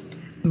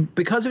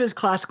 because of his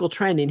classical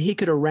training, he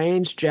could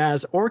arrange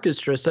jazz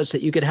orchestras such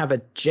that you could have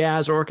a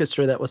jazz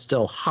orchestra that was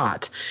still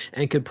hot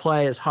and could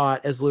play as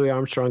hot as Louis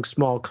Armstrong's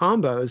small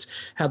combos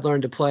had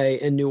learned to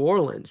play in New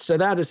Orleans. So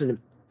that is an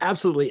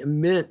absolutely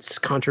immense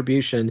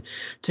contribution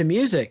to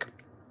music.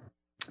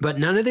 But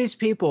none of these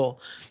people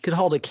could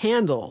hold a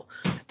candle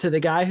to the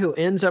guy who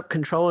ends up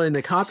controlling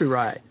the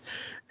copyright.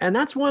 And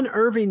that's one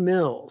Irving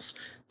Mills.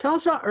 Tell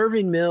us about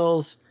Irving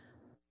Mills,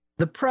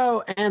 the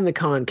pro and the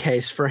con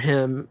case for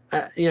him.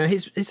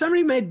 He's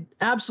somebody who made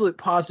absolute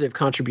positive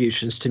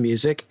contributions to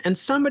music and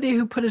somebody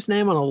who put his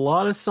name on a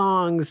lot of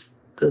songs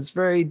that's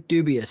very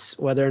dubious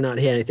whether or not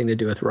he had anything to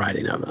do with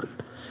writing of them.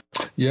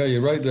 Yeah,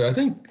 you're right there. I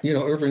think,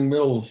 Irving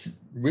Mills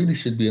really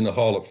should be in the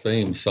Hall of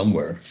Fame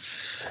somewhere.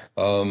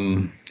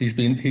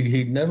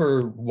 He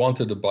never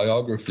wanted a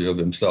biography of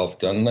himself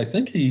done, and I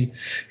think he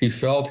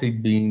felt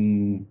he'd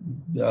been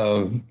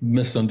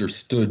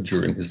misunderstood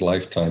during his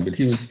lifetime. But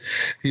he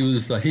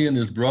and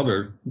his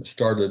brother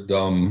started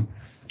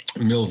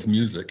Mills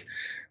Music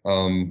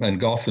and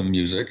Gotham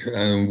Music,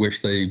 in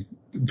which they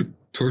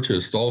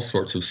purchased all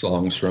sorts of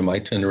songs from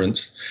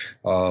itinerants,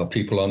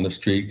 people on the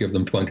street, give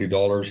them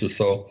 $20 or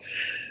so.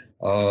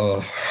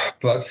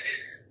 But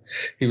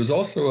he was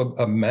also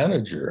a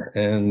manager,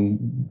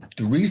 and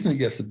the reason he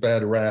gets a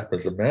bad rap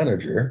as a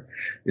manager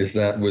is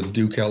that with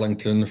Duke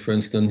Ellington, for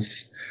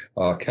instance,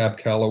 Cab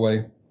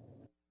Calloway,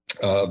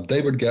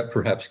 they would get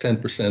perhaps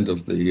 10%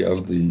 of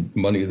the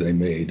money they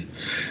made,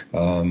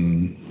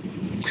 and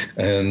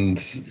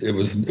it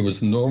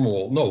was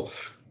normal. No,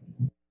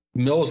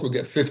 Mills would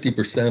get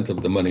 50%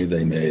 of the money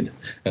they made,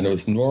 and it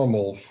was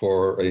normal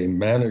for a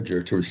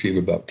manager to receive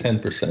about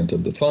 10%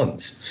 of the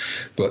funds.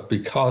 But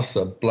because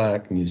a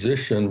black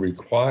musician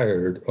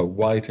required a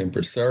white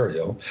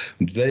impresario,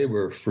 they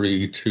were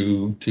free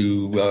to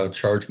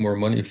charge more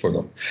money for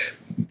them.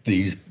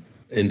 These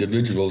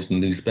individuals in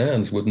these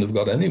bands wouldn't have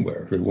got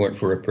anywhere if it weren't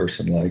for a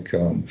person like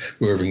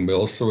Irving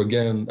Mills. So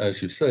again,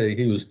 as you say,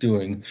 he was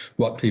doing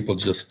what people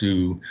just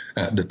do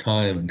at the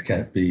time and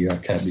can't be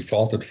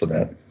faulted for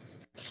that.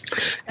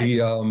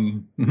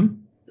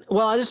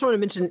 Well, I just want to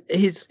mention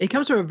he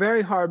comes from a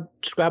very hard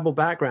Scrabble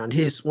background.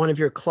 He's one of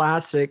your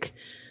classic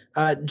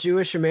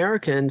Jewish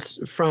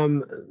Americans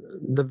from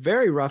the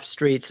very rough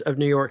streets of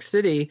New York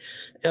City,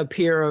 a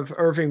peer of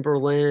Irving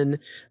Berlin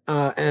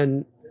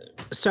and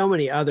so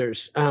many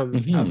others of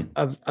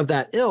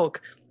that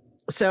ilk.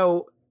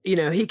 So,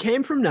 he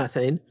came from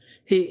nothing.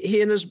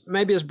 He and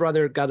his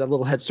brother got a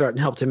little head start and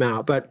helped him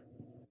out, but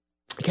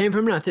came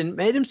from nothing,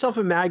 made himself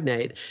a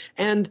magnate.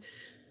 And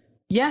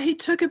Yeah, he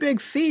took a big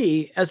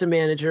fee as a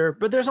manager,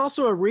 but there's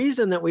also a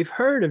reason that we've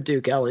heard of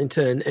Duke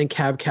Ellington and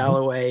Cab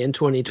Calloway in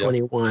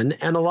 2021. Yep.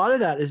 And a lot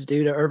of that is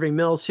due to Irving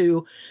Mills,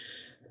 who,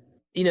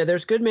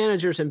 there's good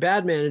managers and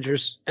bad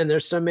managers, and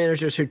there's some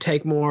managers who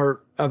take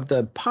more of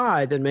the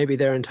pie than maybe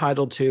they're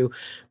entitled to.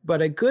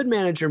 But a good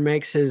manager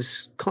makes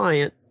his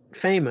client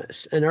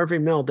famous, and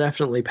Irving Mills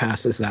definitely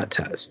passes that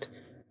test.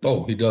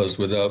 Oh, he does,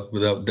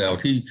 without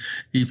doubt. He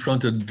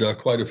fronted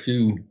quite a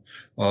few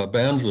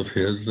bands of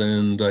his,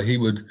 and he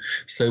would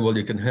say, well,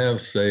 you can have,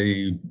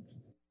 say,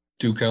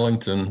 Duke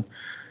Ellington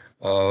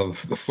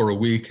for a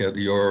week at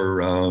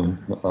your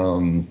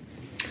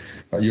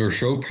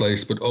show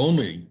place, but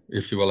only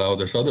if you allow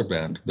this other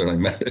band that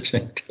I'm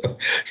managing to.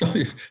 So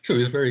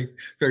he's very,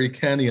 very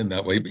canny in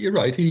that way. But you're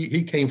right,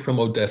 he came from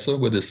Odessa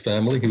with his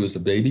family. He was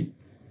a baby.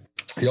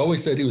 He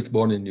always said he was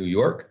born in New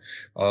York.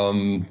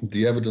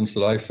 The evidence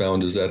that I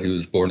found is that he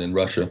was born in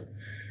Russia.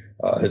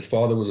 His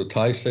father was a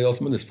tie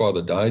salesman. His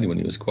father died when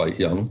he was quite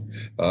young.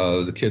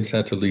 The kids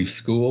had to leave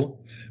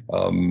school.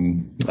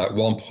 At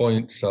one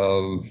point,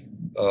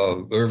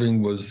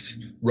 Irving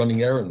was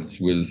running errands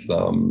with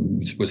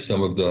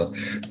some of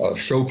the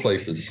show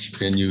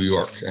places in New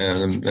York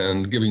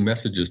and giving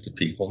messages to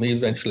people. And he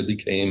eventually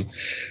became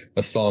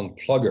a song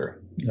plugger,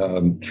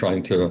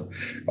 trying to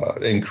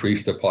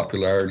increase the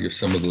popularity of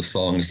some of the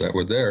songs that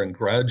were there. And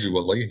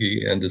gradually,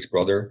 he and his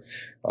brother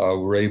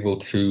were able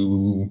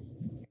to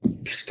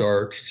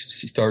start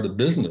a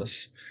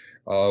business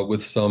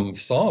with some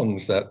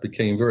songs that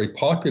became very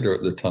popular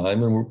at the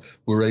time, and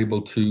were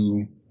able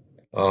to.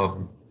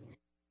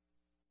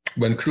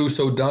 When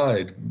Crusoe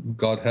died,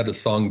 God Had a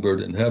Songbird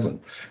in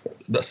Heaven,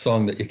 a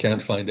song that you can't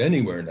find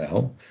anywhere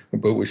now,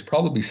 but which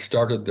probably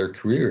started their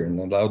career and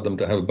allowed them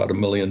to have about $1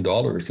 million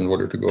in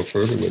order to go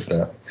further with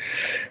that.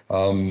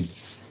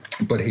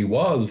 But he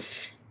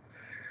was,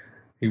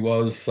 I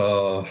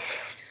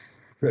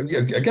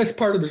guess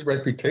part of his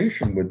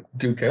reputation with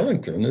Duke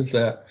Ellington is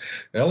that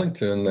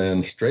Ellington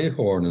and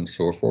Strayhorn and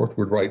so forth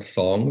would write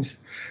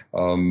songs.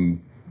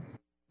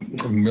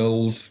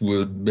 Mills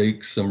would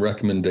make some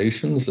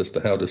recommendations as to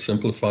how to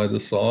simplify the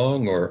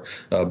song or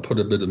put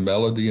a bit of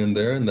melody in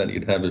there, and then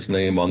he'd have his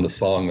name on the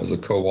song as a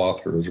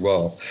co-author as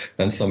well.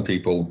 And some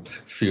people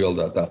feel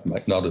that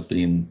might not have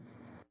been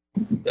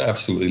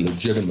absolutely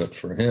legitimate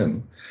for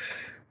him.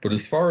 But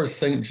as far as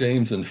St.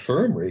 James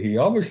Infirmary, he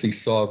obviously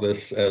saw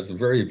this as a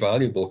very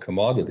valuable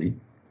commodity.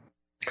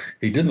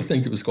 He didn't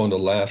think it was going to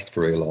last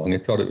very long. He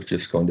thought it was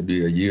just going to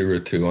be a year or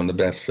two on the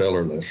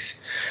bestseller list.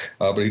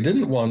 But he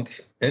didn't want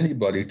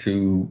anybody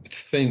to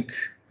think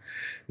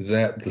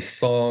that the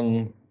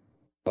song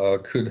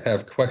could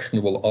have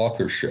questionable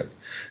authorship.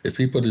 If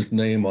he put his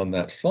name on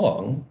that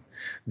song,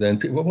 then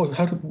people, well,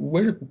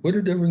 where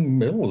did Irving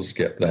Mills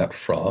get that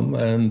from?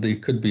 And he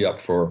could be up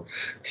for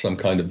some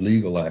kind of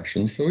legal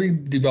action. So he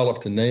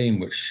developed a name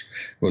which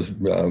was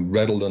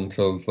redolent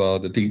of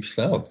the Deep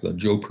South,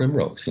 Joe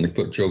Primrose, and he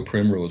put Joe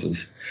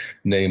Primrose's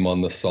name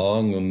on the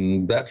song,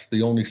 and that's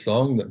the only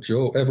song that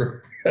Joe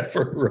ever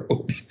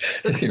wrote.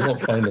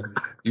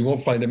 You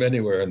won't find him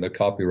anywhere in the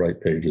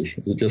copyright pages.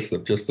 Just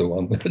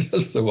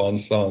the one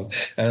song.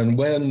 And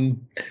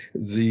when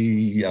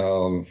the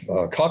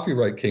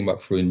copyright came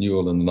up for renewal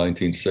in the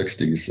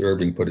 1960s,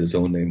 Irving put his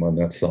own name on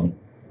that song.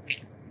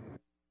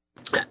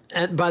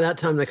 And by that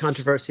time, the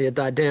controversy had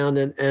died down,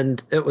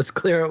 and it was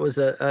clear it was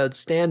a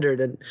standard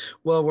and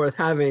well worth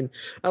having.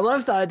 I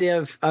love the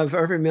idea of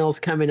Irving Mills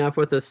coming up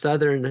with a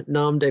Southern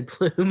nom de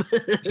plume,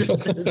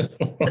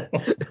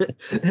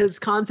 his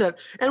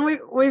concept. And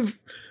we've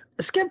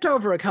skipped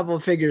over a couple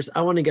of figures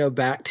I want to go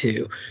back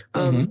to.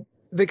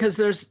 Because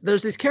there's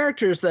these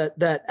characters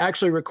that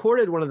actually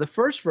recorded one of the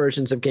first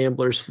versions of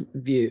Gambler's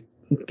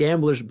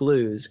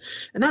Blues,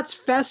 and that's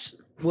Fess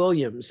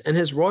Williams and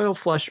his Royal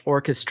Flush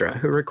Orchestra,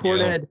 who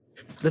recorded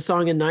the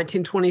song in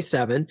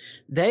 1927.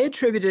 They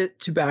attributed it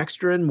to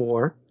Baxter and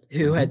Moore,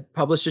 who had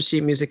published the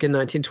sheet music in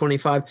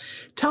 1925.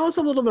 Tell us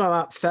a little bit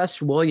about Fess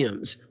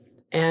Williams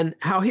and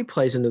how he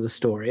plays into the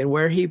story and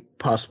where he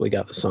possibly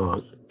got the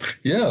song.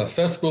 Yeah,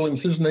 Fess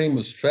Williams, his name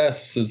was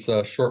Fess, is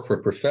short for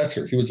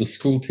professor. He was a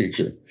school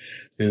teacher.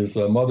 His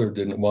mother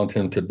didn't want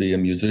him to be a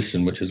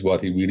musician, which is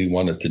what he really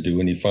wanted to do,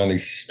 and he finally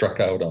struck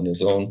out on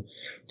his own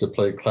to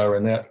play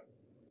clarinet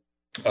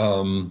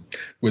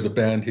with a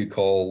band he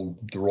called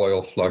the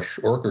Royal Flush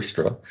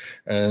Orchestra.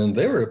 And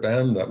they were a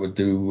band that would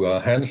do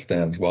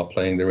handstands while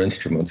playing their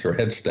instruments, or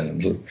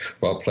headstands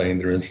while playing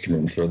their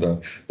instruments, or the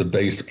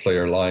bass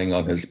player lying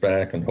on his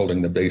back and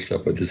holding the bass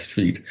up with his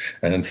feet,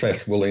 and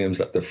Fess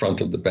Williams at the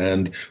front of the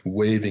band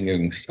waving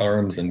his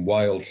arms in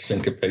wild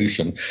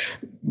syncopation,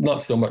 not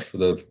so much for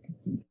the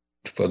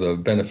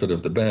benefit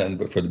of the band,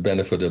 but for the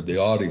benefit of the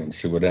audience,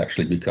 who would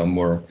actually become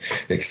more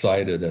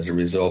excited as a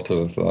result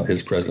of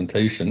his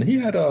presentation. He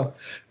had a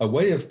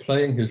way of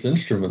playing his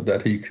instrument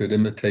that he could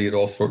imitate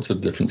all sorts of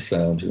different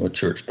sounds,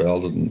 church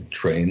bells and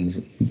trains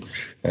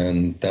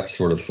and that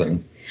sort of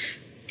thing.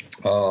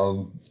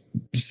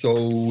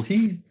 So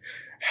he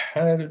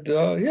had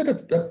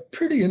a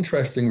pretty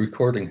interesting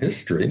recording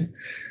history.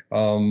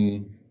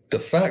 the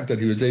fact that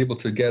he was able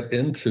to get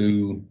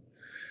into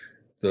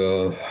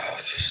the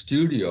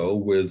studio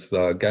with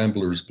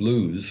Gambler's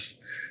Blues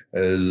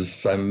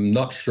is, I'm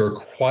not sure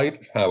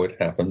quite how it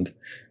happened,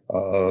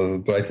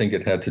 but I think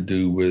it had to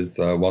do with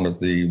one of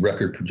the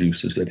record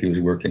producers that he was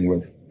working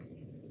with.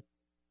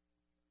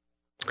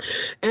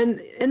 And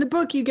in the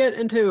book, you get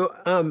into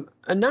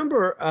a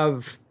number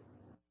of,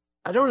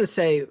 I don't want to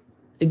say,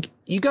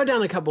 you go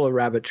down a couple of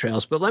rabbit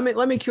trails, but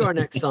let me cue our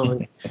next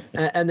song,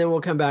 and then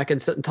we'll come back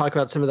and sit and talk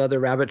about some of the other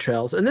rabbit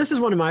trails. And this is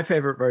one of my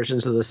favorite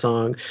versions of the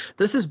song.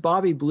 This is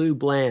Bobby Blue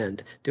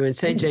Bland doing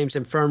St. James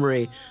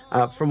Infirmary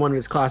from one of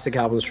his classic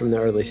albums from the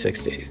early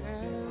 60s.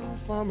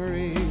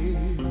 Infirmary,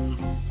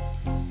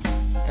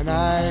 and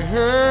I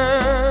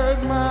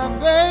heard my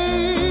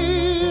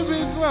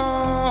baby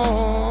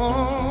groan,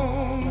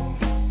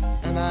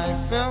 and I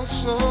felt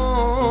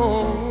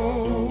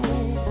so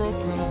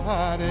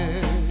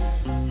broken-hearted.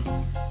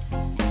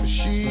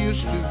 She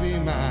used to be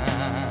my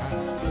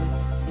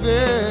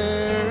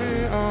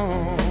very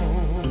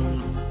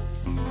own.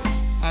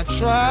 I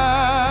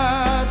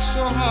tried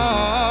so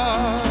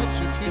hard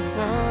to keep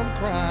from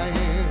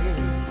crying.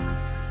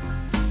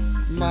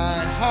 My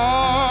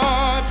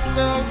heart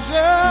felt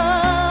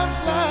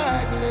just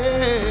like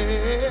lead.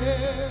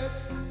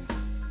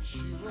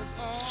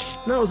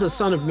 That was a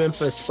son of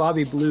Memphis,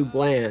 Bobby Blue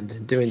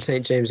Bland, doing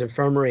St. James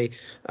Infirmary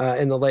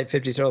in the late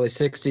 50s, early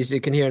 60s.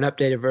 You can hear an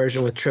updated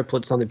version with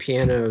triplets on the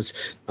pianos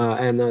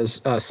and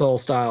those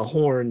soul-style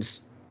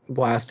horns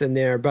blast in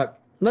there. But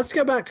let's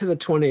go back to the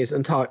 20s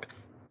and talk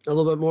a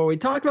little bit more. We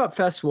talked about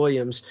Fess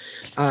Williams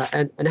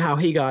and how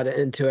he got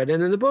into it.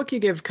 And in the book, you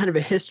give kind of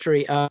a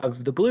history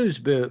of the blues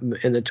boom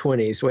in the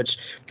 20s, which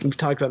we've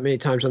talked about many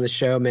times on the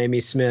show, Mamie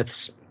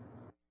Smith's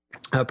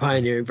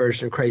pioneering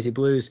version of Crazy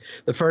Blues,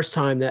 the first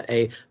time that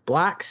a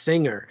black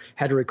singer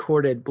had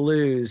recorded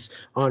blues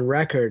on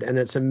record, and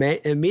it's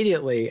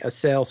immediately a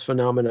sales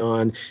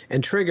phenomenon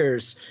and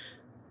triggers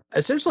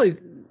essentially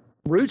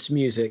roots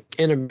music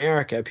in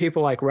America.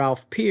 People like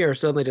Ralph Peer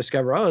suddenly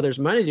discover, oh, there's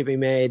money to be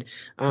made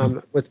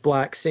with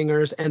black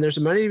singers, and there's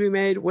money to be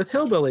made with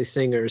hillbilly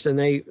singers, and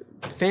they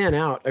fan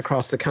out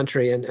across the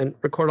country and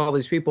record all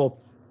these people.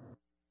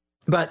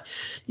 But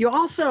you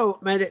also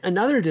made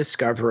another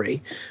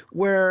discovery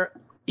where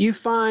you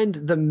find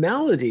the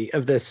melody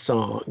of this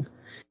song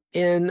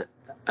in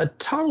a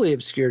totally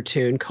obscure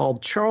tune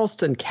called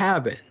Charleston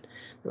Cabin.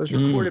 It was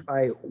recorded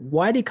by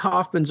Whitey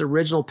Kaufman's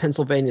original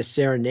Pennsylvania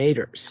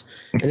Serenaders,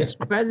 and it's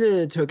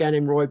credited to a guy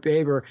named Roy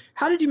Baber.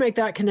 How did you make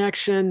that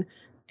connection,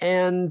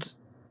 and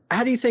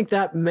how do you think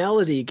that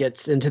melody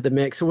gets into the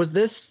mix? Was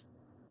this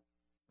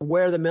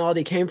where the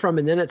melody came from,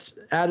 and then it's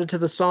added to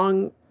the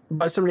song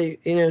by somebody?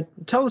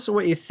 Tell us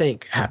what you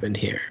think happened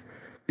here.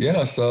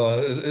 Yes,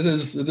 it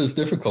is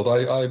difficult.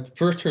 I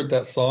first heard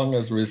that song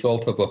as a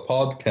result of a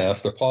pod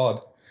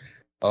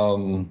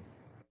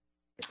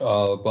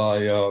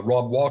by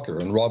Rob Walker,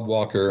 and Rob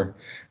Walker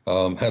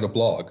had a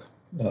blog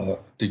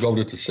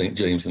devoted to St.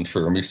 James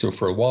Infirmary. So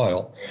for a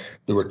while,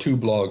 there were two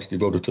blogs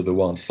devoted to the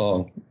one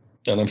song.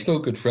 And I'm still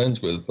good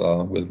friends with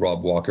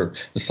Rob Walker.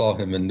 I saw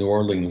him in New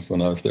Orleans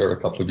when I was there a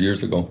couple of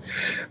years ago.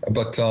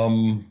 But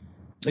I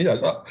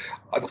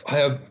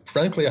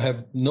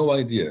have no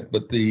idea.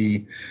 But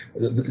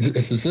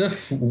it's as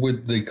if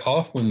with the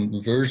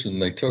Kaufman version,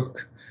 they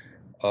took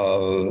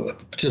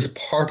just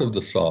part of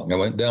the song. I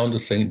went down to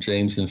St.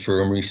 James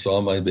Infirmary,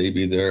 saw my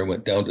baby there.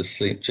 Went down to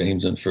St.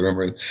 James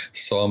Infirmary,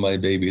 saw my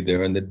baby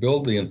there, and they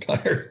build the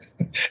entire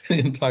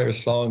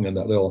song in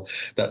that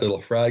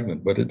little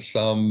fragment. But it's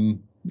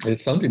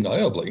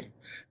undeniably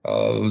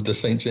the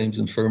St. James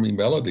Infirmary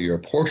melody, or a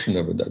portion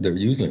of it that they're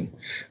using.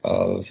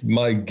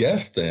 My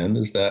guess then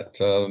is that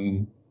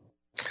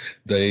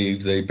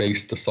they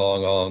based the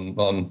song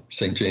on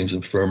St. James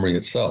Infirmary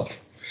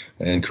itself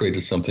and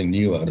created something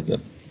new out of it.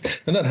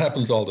 And that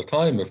happens all the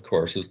time, of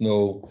course. There's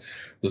no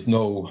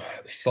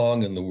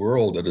song in the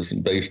world that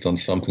isn't based on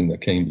something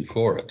that came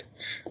before it.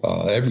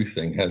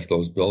 Everything has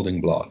those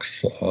building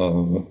blocks,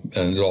 and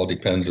it all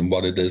depends on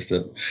what it is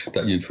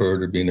that you've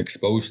heard or been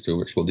exposed to,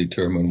 which will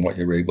determine what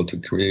you're able to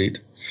create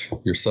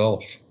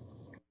yourself.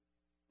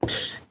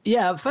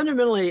 Yeah,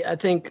 fundamentally, I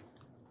think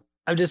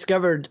I've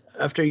discovered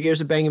after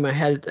years of banging my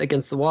head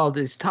against the wall of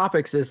these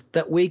topics is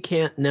that we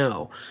can't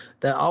know,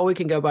 that all we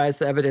can go by is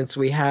the evidence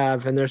we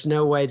have, and there's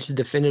no way to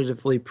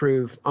definitively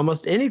prove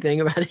almost anything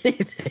about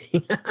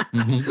anything.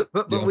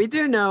 But we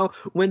do know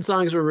when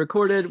songs were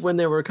recorded, when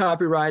they were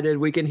copyrighted.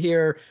 We can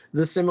hear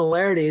the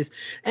similarities.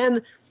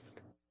 And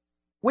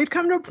we've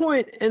come to a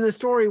point in the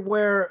story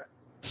where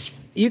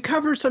you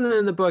cover something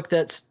in the book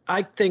that's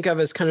I think of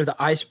as kind of the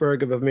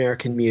iceberg of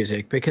American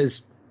music,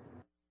 because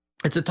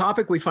it's a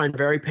topic we find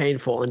very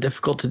painful and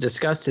difficult to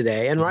discuss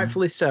today, and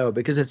rightfully so,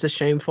 because it's a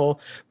shameful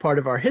part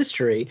of our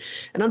history.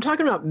 And I'm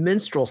talking about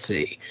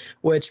minstrelsy,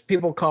 which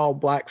people call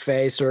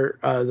blackface, or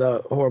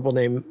the horrible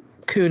name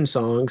coon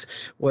songs,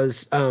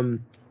 was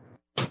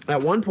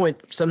at one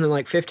point something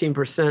like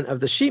 15% of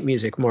the sheet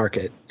music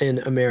market in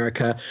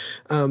America.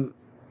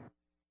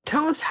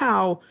 Tell us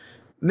how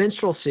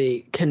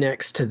minstrelsy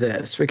connects to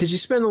this, because you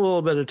spend a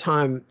little bit of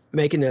time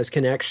making those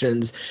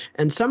connections,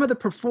 and some of the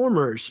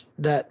performers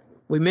that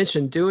we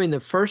mentioned doing the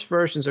first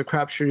versions of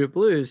Crapshoot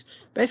Blues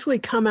basically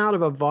come out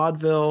of a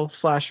vaudeville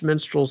 /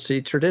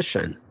 minstrelsy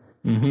tradition.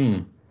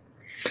 Mm-hmm.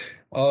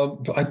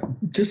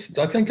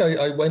 I think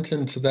I went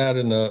into that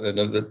in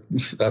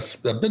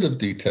a bit of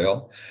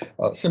detail,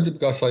 simply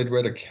because I'd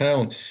read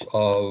accounts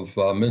of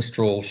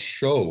minstrel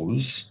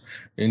shows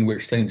in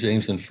which St.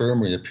 James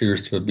Infirmary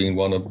appears to have been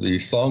one of the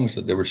songs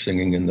that they were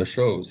singing in the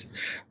shows.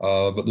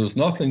 But there was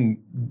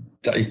nothing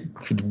that I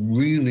could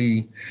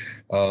really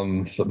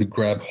sort of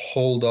grab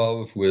hold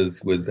of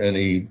with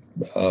any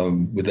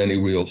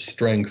real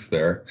strength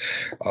there.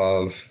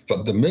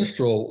 But the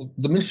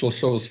minstrel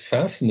shows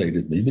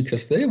fascinated me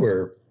because they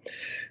were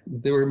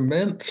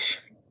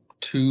meant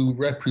to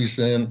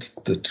represent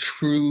the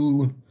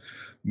true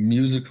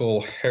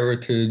musical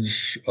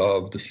heritage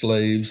of the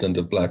slaves and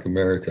of Black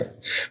America,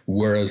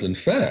 whereas in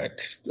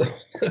fact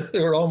they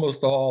were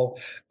almost all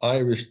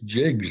Irish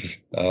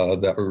jigs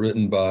that were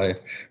written by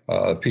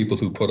people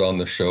who put on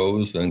the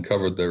shows and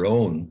covered their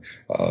own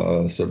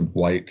sort of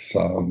white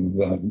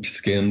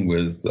skin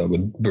with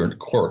burnt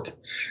cork,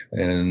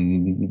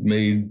 and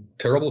made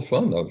terrible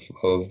fun of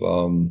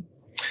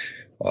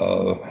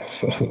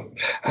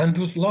and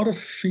there was a lot of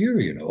fear,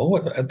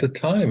 at the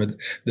time.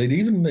 They'd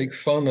even make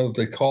fun of,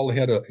 he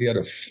had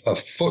a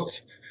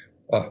foot,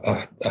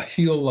 a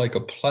heel like a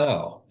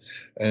plow.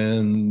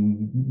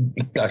 And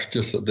that's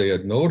just that they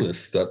had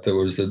noticed that there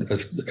was a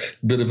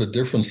bit of a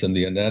difference in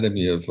the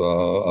anatomy of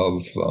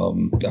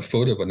a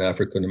foot of an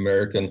African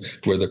American,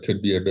 where there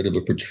could be a bit of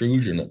a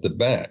protrusion at the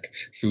back.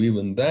 So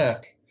even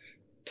that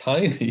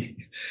tiny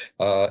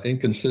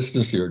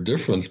inconsistency or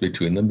difference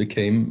between them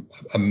became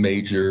a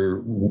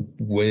major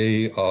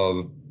way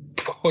of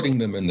putting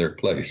them in their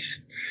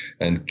place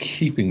and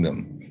keeping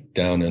them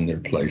down in their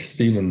place.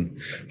 Stephen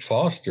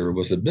Foster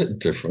was a bit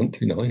different.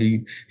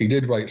 He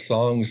did write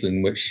songs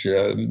in which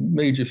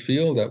made you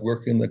feel that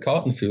working in the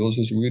cotton fields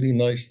was a really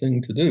nice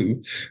thing to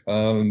do,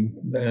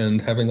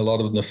 and having a lot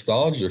of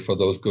nostalgia for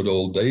those good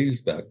old days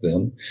back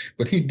then.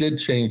 But he did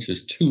change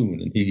his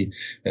tune,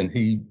 and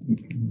he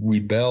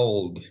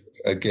rebelled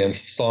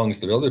against songs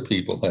that other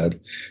people had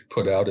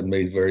put out and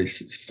made very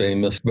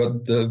famous.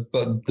 But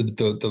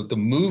the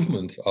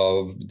movement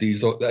of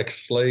these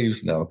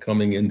ex-slaves now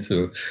coming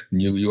into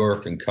New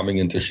York and coming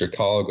into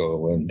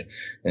Chicago,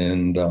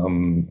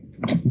 and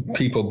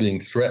people being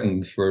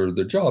threatened for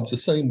their jobs, the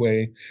same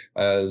way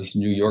as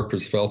New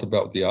Yorkers felt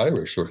about the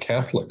Irish or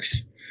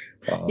Catholics.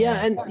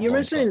 And you're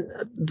mentioning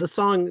the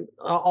song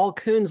All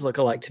Coons Look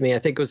Alike to Me. I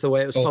think was the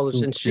way it was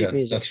published in sheet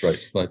music. That's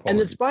right. And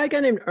it's by a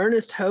guy named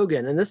Ernest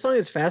Hogan. And this song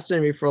has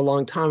fascinated me for a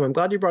long time. I'm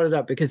glad you brought it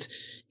up because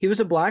he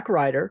was a Black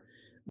writer,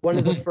 one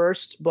of the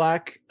first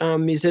Black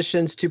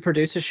musicians to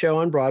produce a show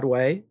on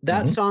Broadway.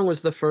 That song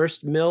was the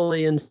first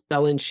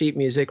million-selling sheet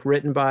music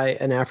written by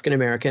an African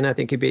American. I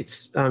think he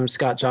beats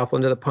Scott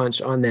Joplin to the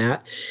punch on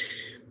that.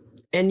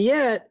 And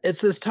yet, it's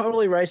this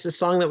totally racist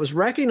song that was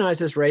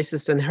recognized as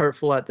racist and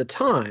hurtful at the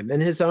time.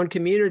 And his own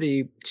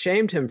community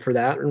shamed him for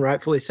that, and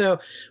rightfully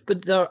so.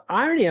 But the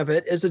irony of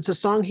it is it's a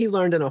song he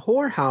learned in a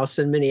whorehouse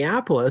in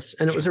Minneapolis,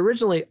 and it was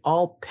originally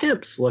All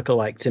Pimps Look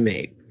Alike to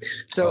Me.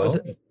 So it was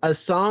a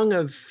song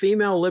of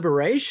female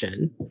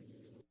liberation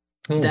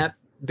that,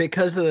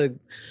 because of the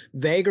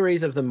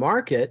vagaries of the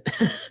market,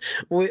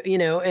 in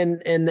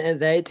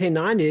the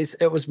 1890s,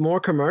 it was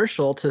more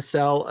commercial to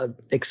sell an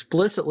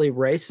explicitly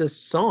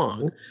racist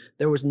song.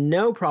 There was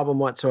no problem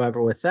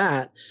whatsoever with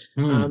that.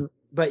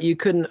 But you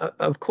couldn't,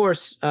 of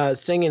course,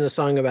 singing a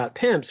song about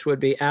pimps would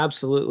be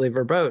absolutely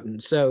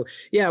verboten. So,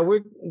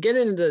 we're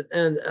getting into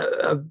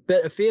a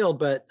bit afield,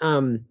 but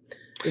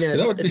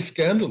that would be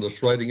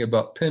scandalous, writing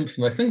about pimps.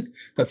 And I think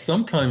that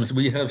sometimes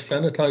we have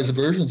sanitized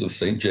versions of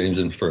St. James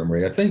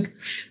Infirmary. I think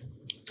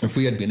if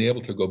we had been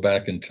able to go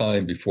back in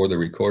time before the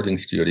recording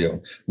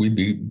studio, we'd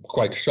be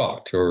quite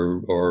shocked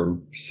or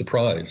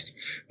surprised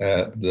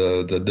at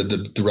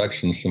the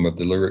direction some of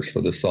the lyrics for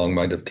the song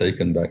might have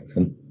taken back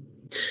then.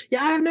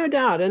 Yeah, I have no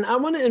doubt. And I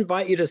want to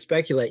invite you to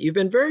speculate. You've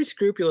been very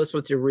scrupulous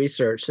with your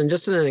research and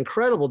just done an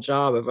incredible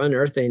job of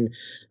unearthing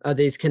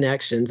these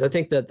connections. I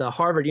think that the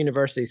Harvard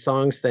University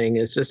songs thing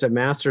is just a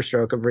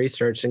masterstroke of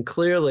research and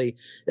clearly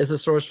is the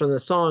source from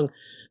the song.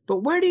 But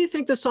where do you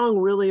think the song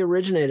really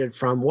originated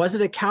from? Was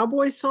it a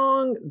cowboy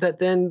song that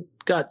then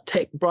got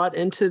brought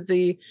into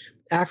the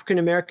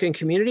African-American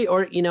community?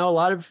 Or, a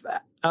lot of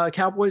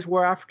cowboys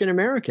were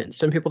African-Americans.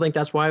 Some people think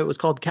that's why it was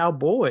called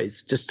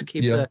Cowboys, just to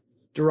keep the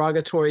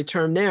derogatory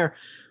term there.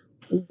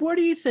 What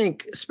do you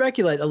think?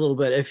 Speculate a little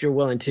bit, if you're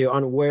willing to,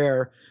 on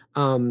where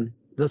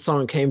the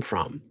song came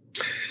from.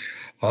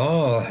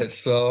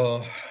 It's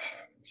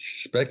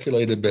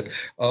speculate a bit.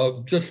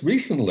 Just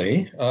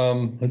recently,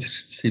 I'll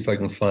just see if I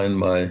can find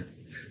my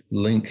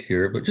link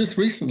here, but just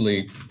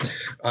recently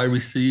I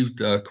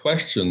received a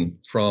question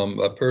from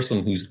a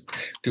person who's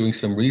doing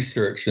some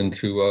research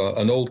into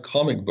an old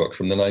comic book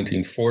from the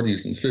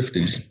 1940s and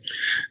 50s.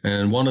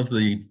 And one of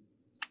the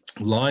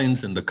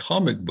lines in the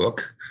comic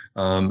book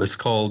is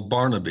called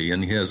Barnaby,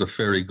 and he has a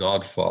fairy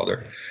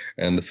godfather.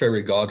 And the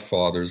fairy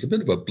godfather is a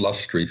bit of a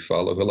blustery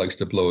fellow who likes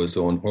to blow his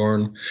own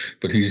horn,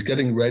 but he's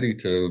getting ready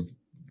to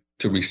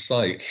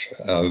recite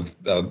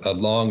a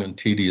long and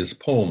tedious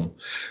poem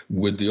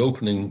with the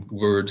opening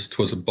words,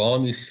 "'Twas a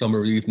balmy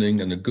summer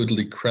evening and a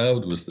goodly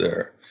crowd was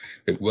there.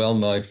 It well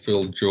nigh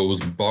filled Joe's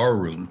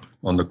barroom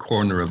on the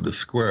corner of the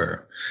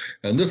square."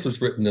 And this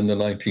was written in the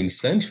 19th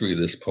century,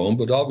 this poem,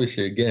 but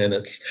obviously, again,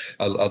 it's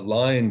a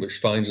line which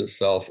finds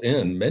itself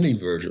in many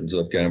versions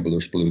of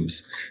Gambler's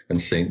Blues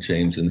and St.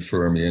 James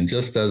Infirmary, and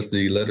just as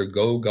the "Let Her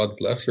Go, God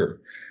Bless Her"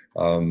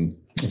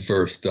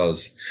 verse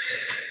does.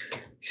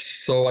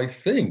 So I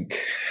think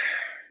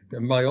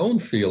my own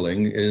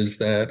feeling is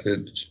that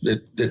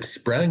it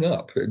sprang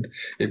up.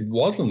 It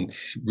wasn't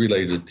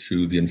related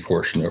to The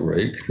Unfortunate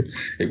Rake.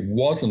 It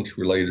wasn't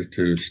related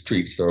to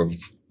Streets of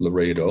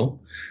Laredo.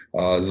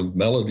 The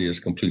melody is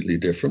completely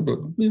different, but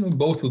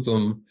both of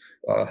them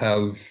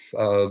have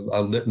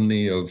a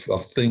litany of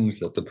things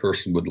that the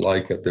person would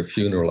like at their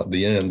funeral at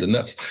the end, and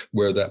that's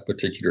where that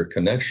particular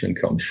connection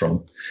comes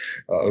from.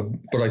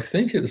 But I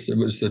think it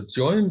was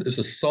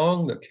a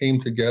song that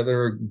came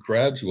together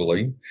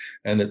gradually,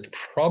 and it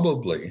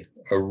probably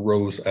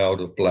arose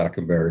out of Black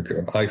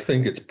America. I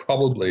think it's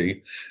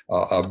probably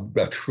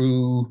a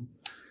true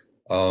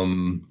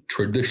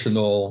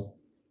traditional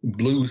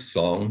blues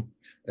song,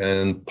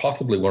 and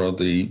possibly one of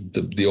the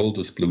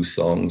oldest blues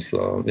songs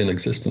in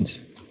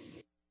existence.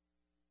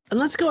 And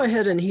let's go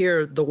ahead and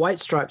hear the White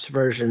Stripes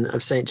version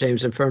of St.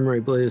 James Infirmary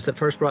Blues that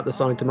first brought the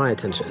song to my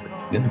attention.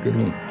 Yeah, good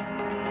one.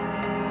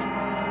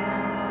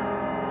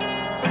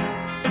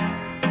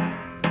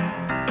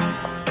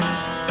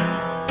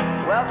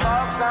 Well,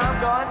 folks, I'm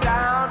going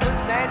down to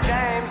St.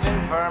 James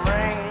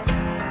Infirmary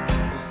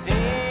to see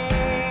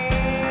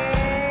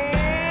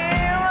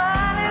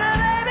my little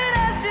baby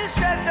that she's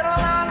stretched on a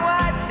long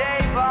white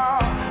table.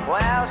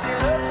 Well, she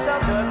looks so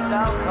good,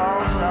 so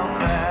cold, so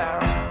fair.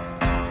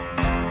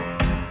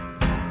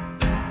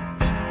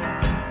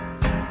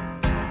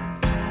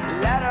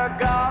 Let her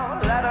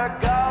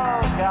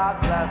go, God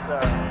bless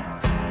her.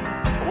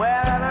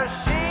 Wherever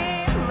she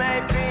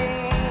may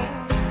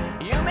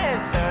be, you may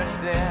search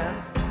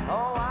this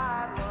whole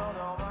wide world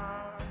over.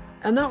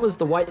 And that was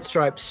the White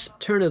Stripes'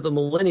 Turn of the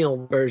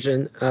Millennial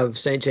version of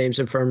St. James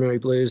Infirmary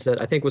Blues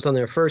that I think was on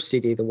their first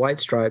CD, the White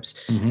Stripes.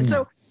 Mm-hmm. And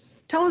so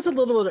tell us a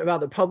little bit about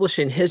the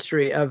publishing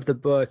history of the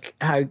book,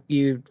 how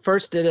you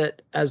first did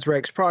it as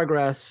Rake's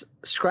Progress,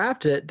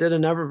 scrapped it, did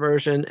another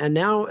version, and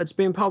now it's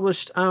being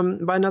published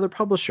by another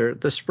publisher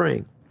this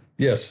spring.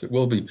 Yes, it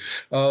will be.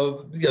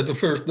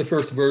 The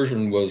first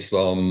version was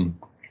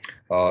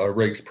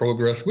Rake's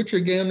Progress, which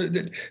again,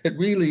 it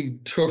really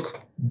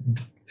took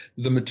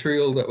the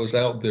material that was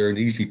out there and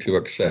easy to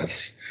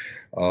access.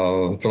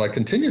 But I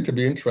continued to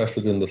be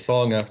interested in the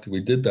song after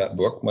we did that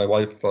book. My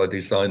wife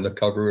designed the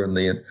cover and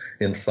the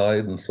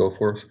inside and so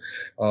forth,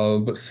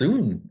 but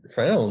soon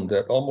found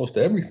that almost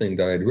everything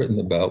that I'd written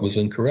about was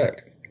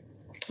incorrect.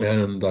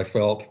 And I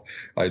felt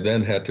I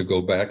then had to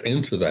go back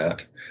into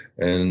that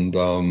and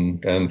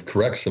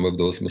correct some of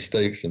those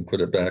mistakes and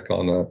put it back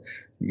on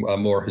a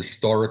more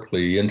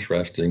historically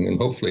interesting and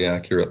hopefully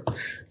accurate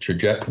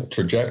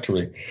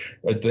trajectory.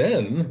 But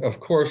then,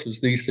 of course,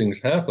 as these things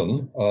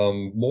happen,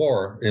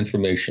 more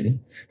information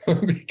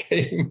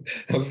became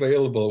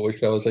available,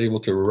 which I was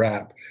able to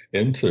wrap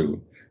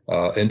into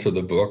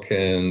the book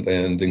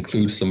and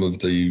include some of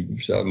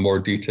the more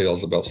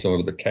details about some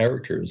of the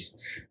characters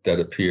that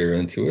appear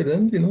into it,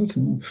 and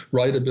to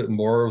write a bit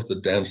more of the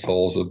dance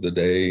halls of the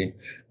day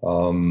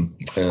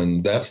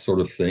and that sort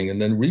of thing. And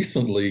then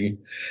recently,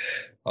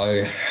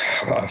 a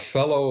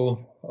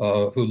fellow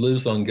who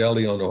lives on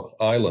Galiano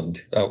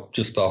Island, out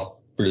just off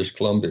British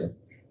Columbia,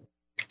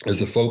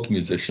 as a folk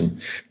musician,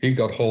 he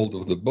got hold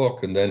of the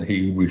book, and then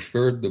he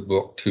referred the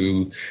book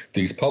to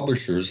these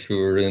publishers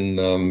who are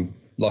in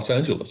Los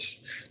Angeles,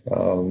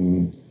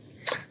 and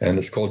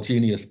it's called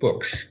Genius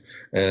Books.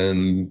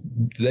 And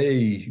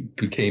they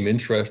became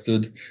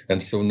interested, and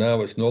so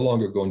now it's no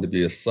longer going to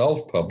be a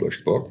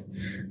self-published book.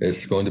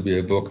 It's going to be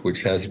a book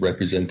which has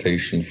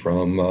representation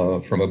from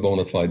a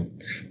bona fide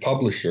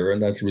publisher,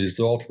 and as a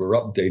result, we're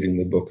updating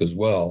the book as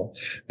well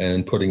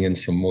and putting in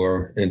some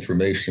more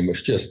information,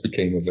 which just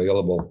became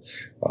available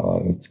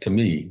to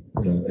me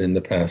in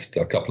the past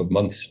couple of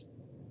months.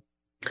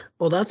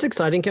 Well, that's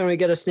exciting. Can we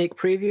get a sneak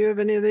preview of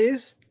any of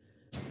these?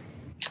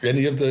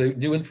 Any of the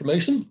new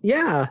information?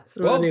 Yeah.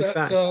 Well,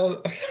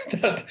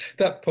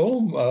 that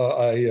poem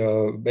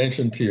I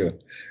mentioned to you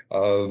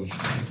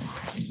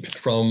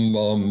from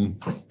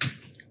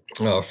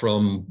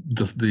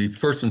the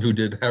person who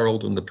did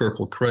Harold and the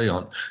Purple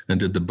Crayon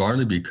and did the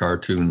Barnaby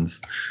cartoons.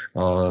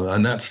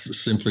 And that's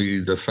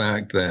simply the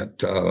fact that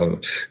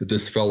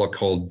this fellow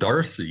called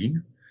Darcy,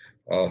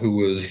 who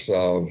was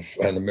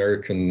an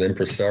American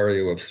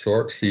impresario of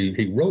sorts,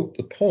 he wrote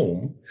the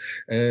poem.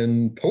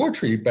 And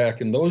poetry back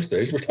in those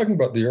days, we're talking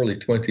about the early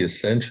 20th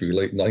century,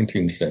 late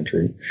 19th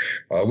century,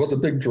 was a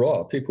big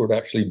draw. People would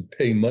actually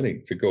pay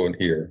money to go and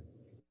hear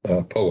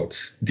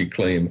poets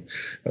declaim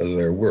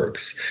their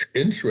works.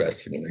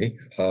 Interestingly,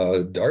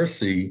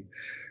 Darcy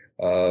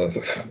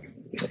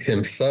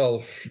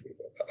himself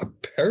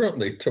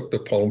apparently took the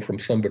poem from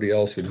somebody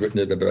else who'd written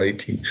it about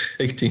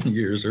 18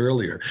 years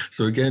earlier.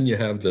 So again, you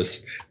have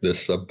this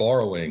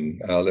borrowing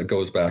that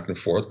goes back and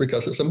forth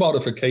because it's a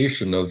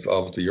modification of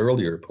the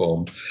earlier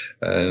poem.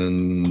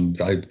 And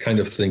I kind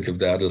of think of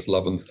that as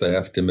love and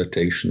theft,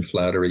 imitation,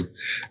 flattery.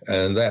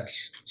 And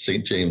that's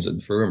St. James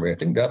Infirmary. I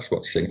think that's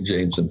what St.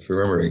 James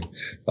Infirmary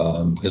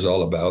is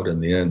all about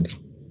in the end.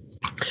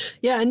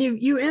 Yeah, and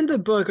you end the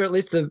book, or at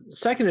least the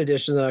second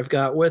edition that I've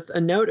got, with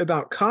a note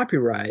about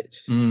copyright,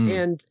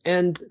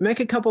 and make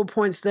a couple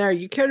points there.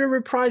 You care to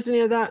reprise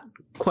any of that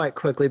quite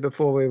quickly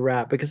before we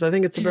wrap, because I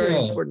think it's a very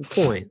important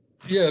point.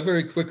 Yeah,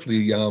 very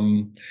quickly.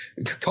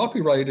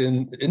 Copyright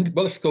well,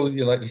 let's go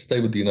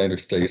stay with the United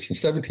States. In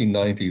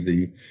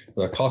 1790,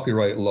 the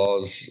copyright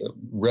laws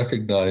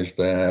recognized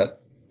that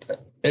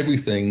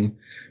everything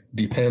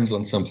depends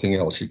on something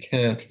else. You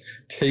can't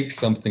take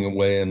something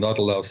away and not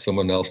allow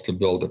someone else to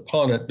build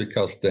upon it,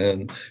 because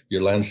then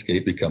your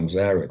landscape becomes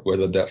arid,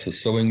 whether that's a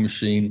sewing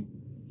machine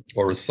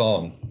or a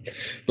song.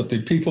 But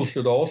the people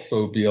should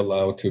also be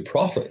allowed to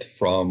profit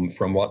from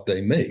what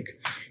they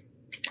make.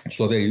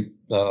 So they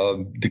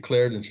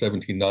declared in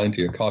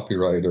 1790 a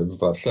copyright of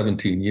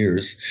 17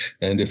 years,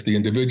 and if the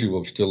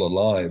individual was still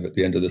alive at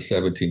the end of the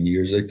 17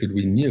 years, they could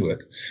renew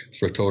it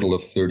for a total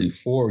of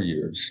 34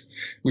 years,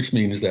 which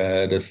means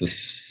that if the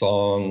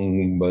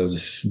song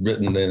was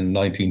written in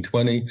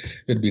 1920,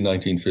 it'd be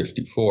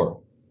 1954.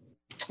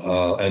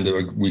 And a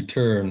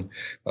return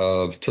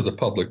to the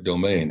public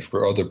domain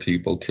for other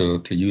people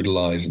to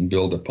utilize and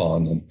build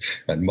upon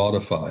and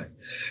modify.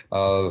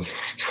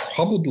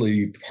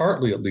 Probably,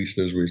 partly at least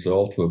as a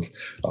result of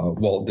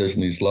Walt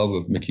Disney's love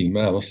of Mickey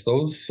Mouse,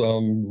 those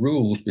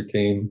rules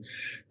became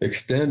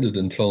extended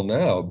until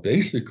now.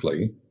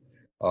 Basically,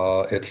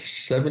 it's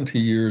 70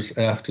 years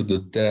after the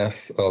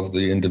death of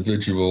the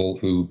individual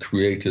who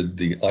created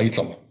the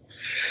item.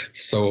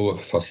 So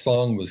if a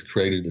song was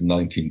created in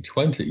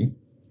 1920,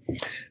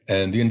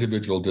 and the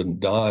individual didn't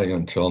die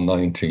until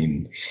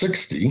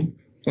 1960,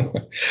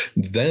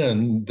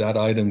 then that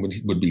item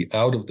would be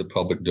out of the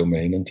public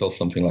domain until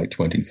something like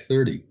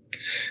 2030.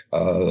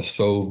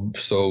 So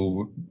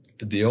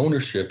the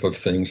ownership of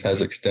things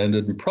has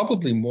extended, and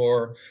probably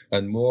more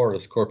and more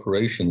as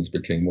corporations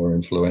became more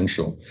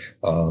influential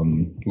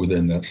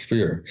within that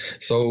sphere.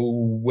 So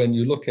when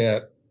you look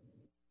at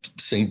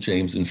St.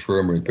 James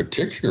Infirmary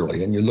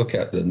particularly, and you look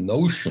at the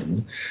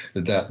notion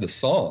that the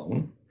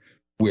song,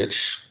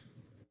 which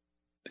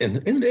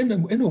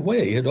in a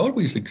way had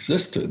always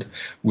existed,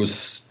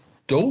 was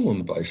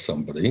stolen by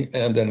somebody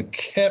and then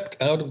kept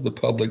out of the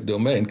public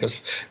domain,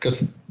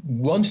 because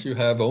once you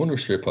have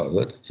ownership of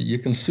it, you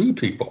can sue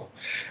people.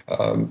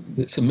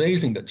 It's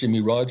amazing that Jimmy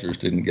Rogers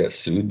didn't get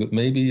sued, but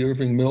maybe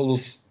Irving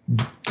Mills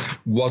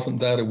wasn't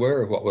that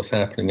aware of what was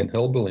happening in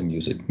hillbilly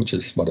music, which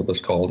is what it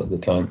was called at the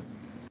time.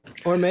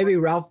 Or maybe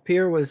Ralph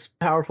Peer was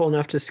powerful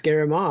enough to scare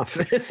him off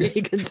if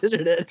he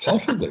considered it.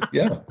 Possibly,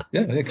 yeah,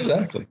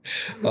 exactly.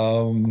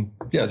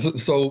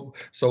 So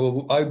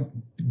I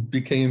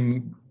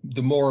became,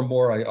 the more and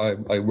more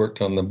I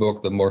worked on the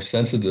book, the more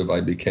sensitive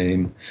I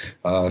became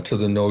to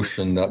the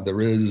notion that there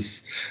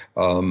is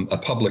a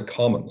public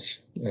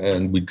commons,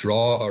 and we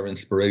draw our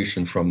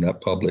inspiration from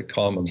that public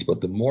commons. But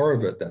the more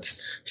of it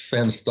that's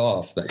fenced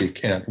off, that you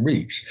can't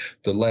reach,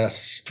 the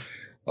less.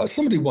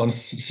 Somebody once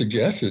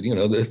suggested,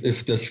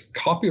 if this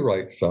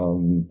copyright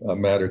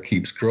matter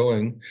keeps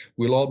growing,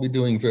 we'll all be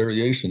doing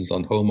variations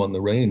on Home on the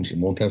Range and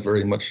won't have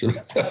very much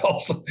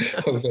else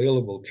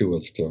available to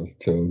us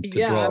to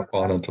draw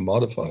upon and to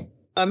modify.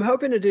 I'm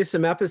hoping to do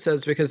some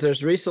episodes, because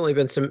there's recently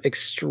been some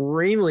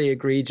extremely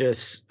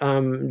egregious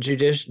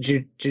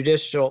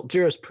judicial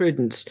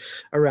jurisprudence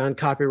around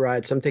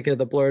copyrights. I'm thinking of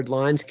the Blurred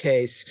Lines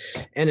case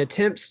and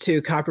attempts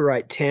to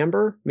copyright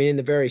timbre, meaning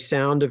the very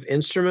sound of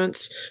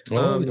instruments.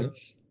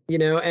 Yes.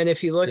 And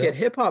if you look at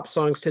hip hop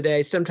songs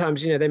today,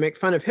 sometimes, they make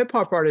fun of hip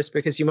hop artists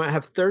because you might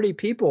have 30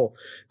 people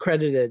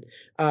credited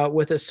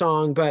with a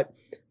song. But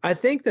I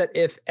think that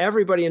if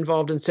everybody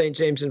involved in St.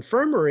 James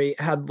Infirmary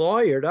had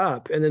lawyered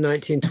up in the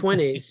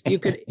 1920s, you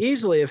could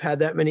easily have had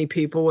that many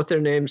people with their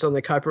names on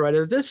the copyright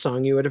of this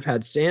song. You would have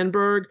had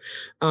Sandberg,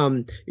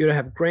 you'd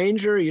have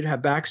Granger, you'd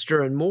have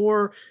Baxter and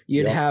Moore,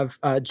 you'd have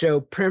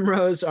Joe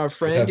Primrose, our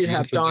friend, you'd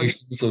have Don.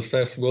 Of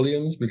Fess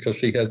Williams,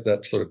 because he has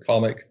that sort of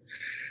comic.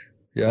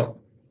 Yeah.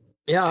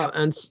 Yeah,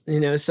 and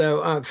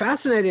so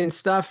fascinating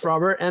stuff,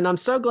 Robert. And I'm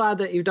so glad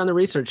that you've done the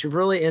research. You've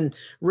really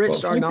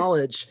enriched our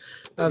knowledge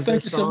of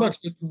Thank this you song. so much.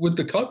 With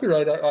the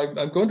copyright,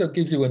 I'm going to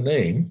give you a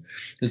name.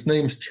 His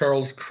name's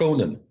Charles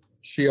Cronin,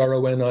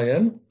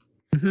 Cronin.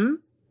 Mm-hmm.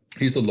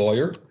 He's a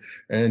lawyer,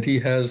 and he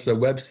has a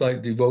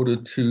website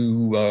devoted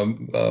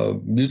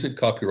to music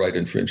copyright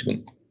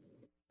infringement.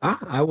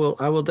 I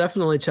will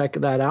definitely check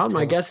that out.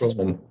 My guess is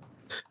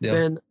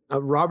been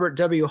Robert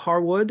W.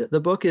 Harwood. The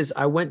book is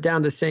I Went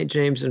Down to St.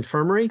 James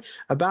Infirmary,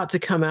 about to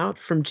come out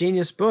from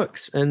Genius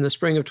Books in the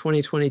spring of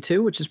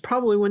 2022, which is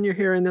probably when you're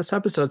hearing this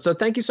episode. So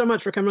thank you so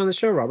much for coming on the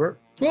show, Robert.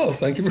 Well,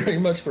 thank you very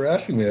much for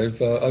asking me.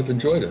 I've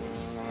enjoyed it.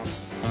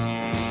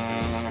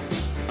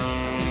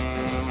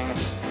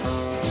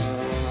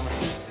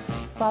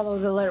 Follow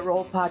the Let It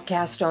Roll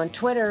podcast on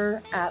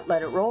Twitter at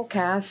Let It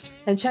Rollcast,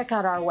 and check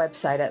out our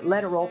website at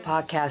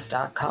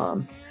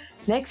letitrollpodcast.com.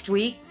 Next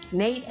week,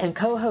 Nate and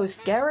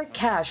co-host Garrett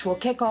Cash will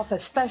kick off a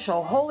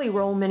special Holy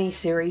Roll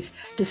mini-series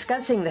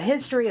discussing the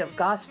history of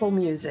gospel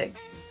music.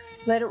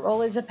 Let It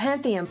Roll is a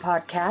Pantheon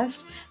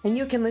podcast, and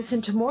you can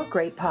listen to more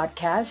great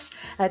podcasts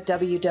at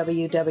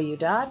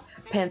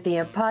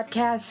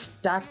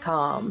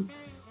www.pantheonpodcast.com.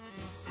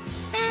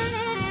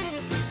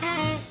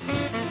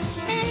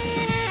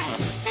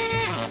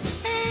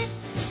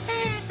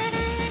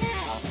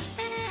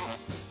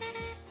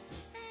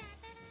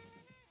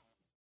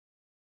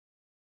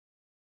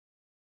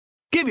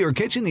 Give your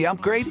kitchen the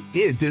upgrade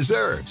it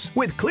deserves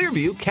with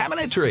Clearview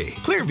Cabinetry.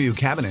 Clearview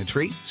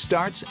Cabinetry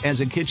starts as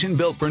a kitchen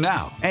built for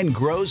now and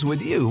grows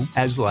with you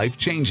as life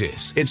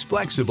changes. It's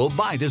flexible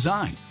by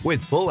design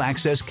with full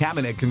access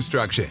cabinet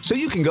construction, so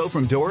you can go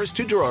from doors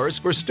to drawers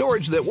for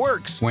storage that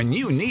works when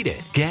you need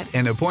it. Get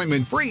an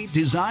appointment-free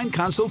design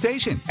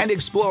consultation and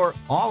explore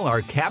all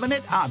our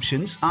cabinet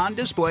options on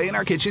display in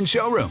our kitchen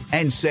showroom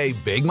and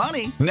save big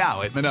money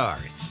now at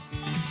Menards.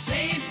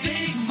 Save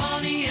big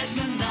money at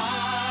Menards.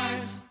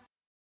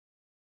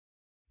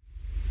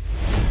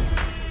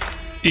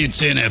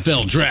 It's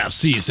NFL draft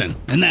season,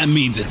 and that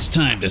means it's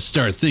time to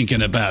start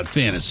thinking about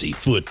fantasy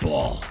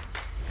football.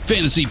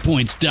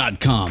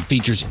 FantasyPoints.com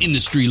features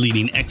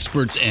industry-leading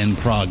experts and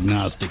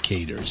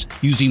prognosticators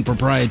using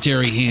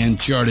proprietary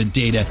hand-charted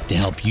data to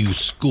help you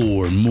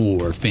score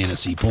more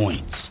fantasy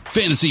points.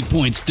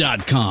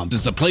 FantasyPoints.com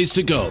is the place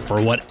to go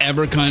for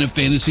whatever kind of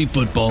fantasy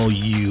football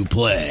you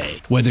play.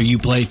 Whether you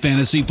play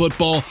fantasy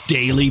football,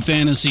 daily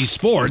fantasy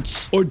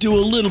sports, or do a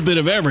little bit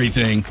of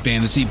everything,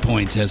 Fantasy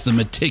Points has the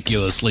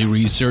meticulously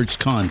researched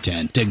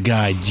content to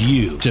guide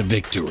you to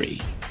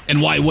victory. And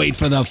why wait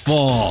for the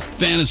fall?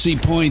 Fantasy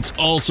Points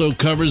also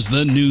covers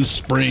the new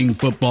spring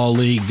football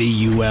league,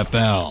 the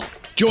UFL.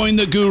 Join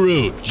the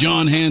guru,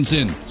 John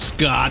Hansen,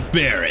 Scott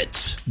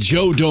Barrett,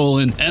 Joe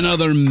Dolan, and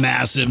other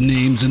massive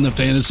names in the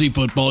fantasy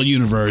football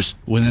universe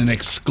with an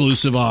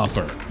exclusive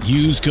offer.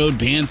 Use code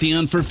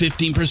Pantheon for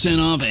 15%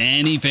 off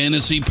any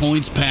Fantasy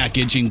Points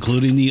package,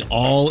 including the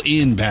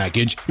all-in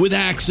package, with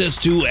access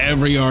to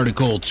every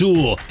article,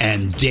 tool,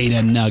 and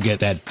data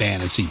nugget that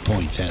Fantasy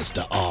Points has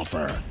to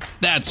offer.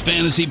 That's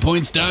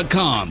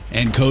FantasyPoints.com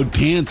and code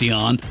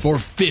Pantheon for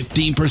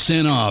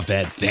 15% off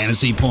at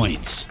Fantasy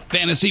Points.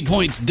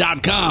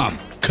 FantasyPoints.com,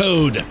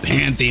 code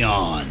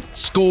Pantheon.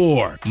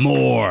 Score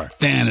more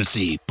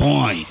fantasy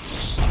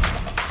points.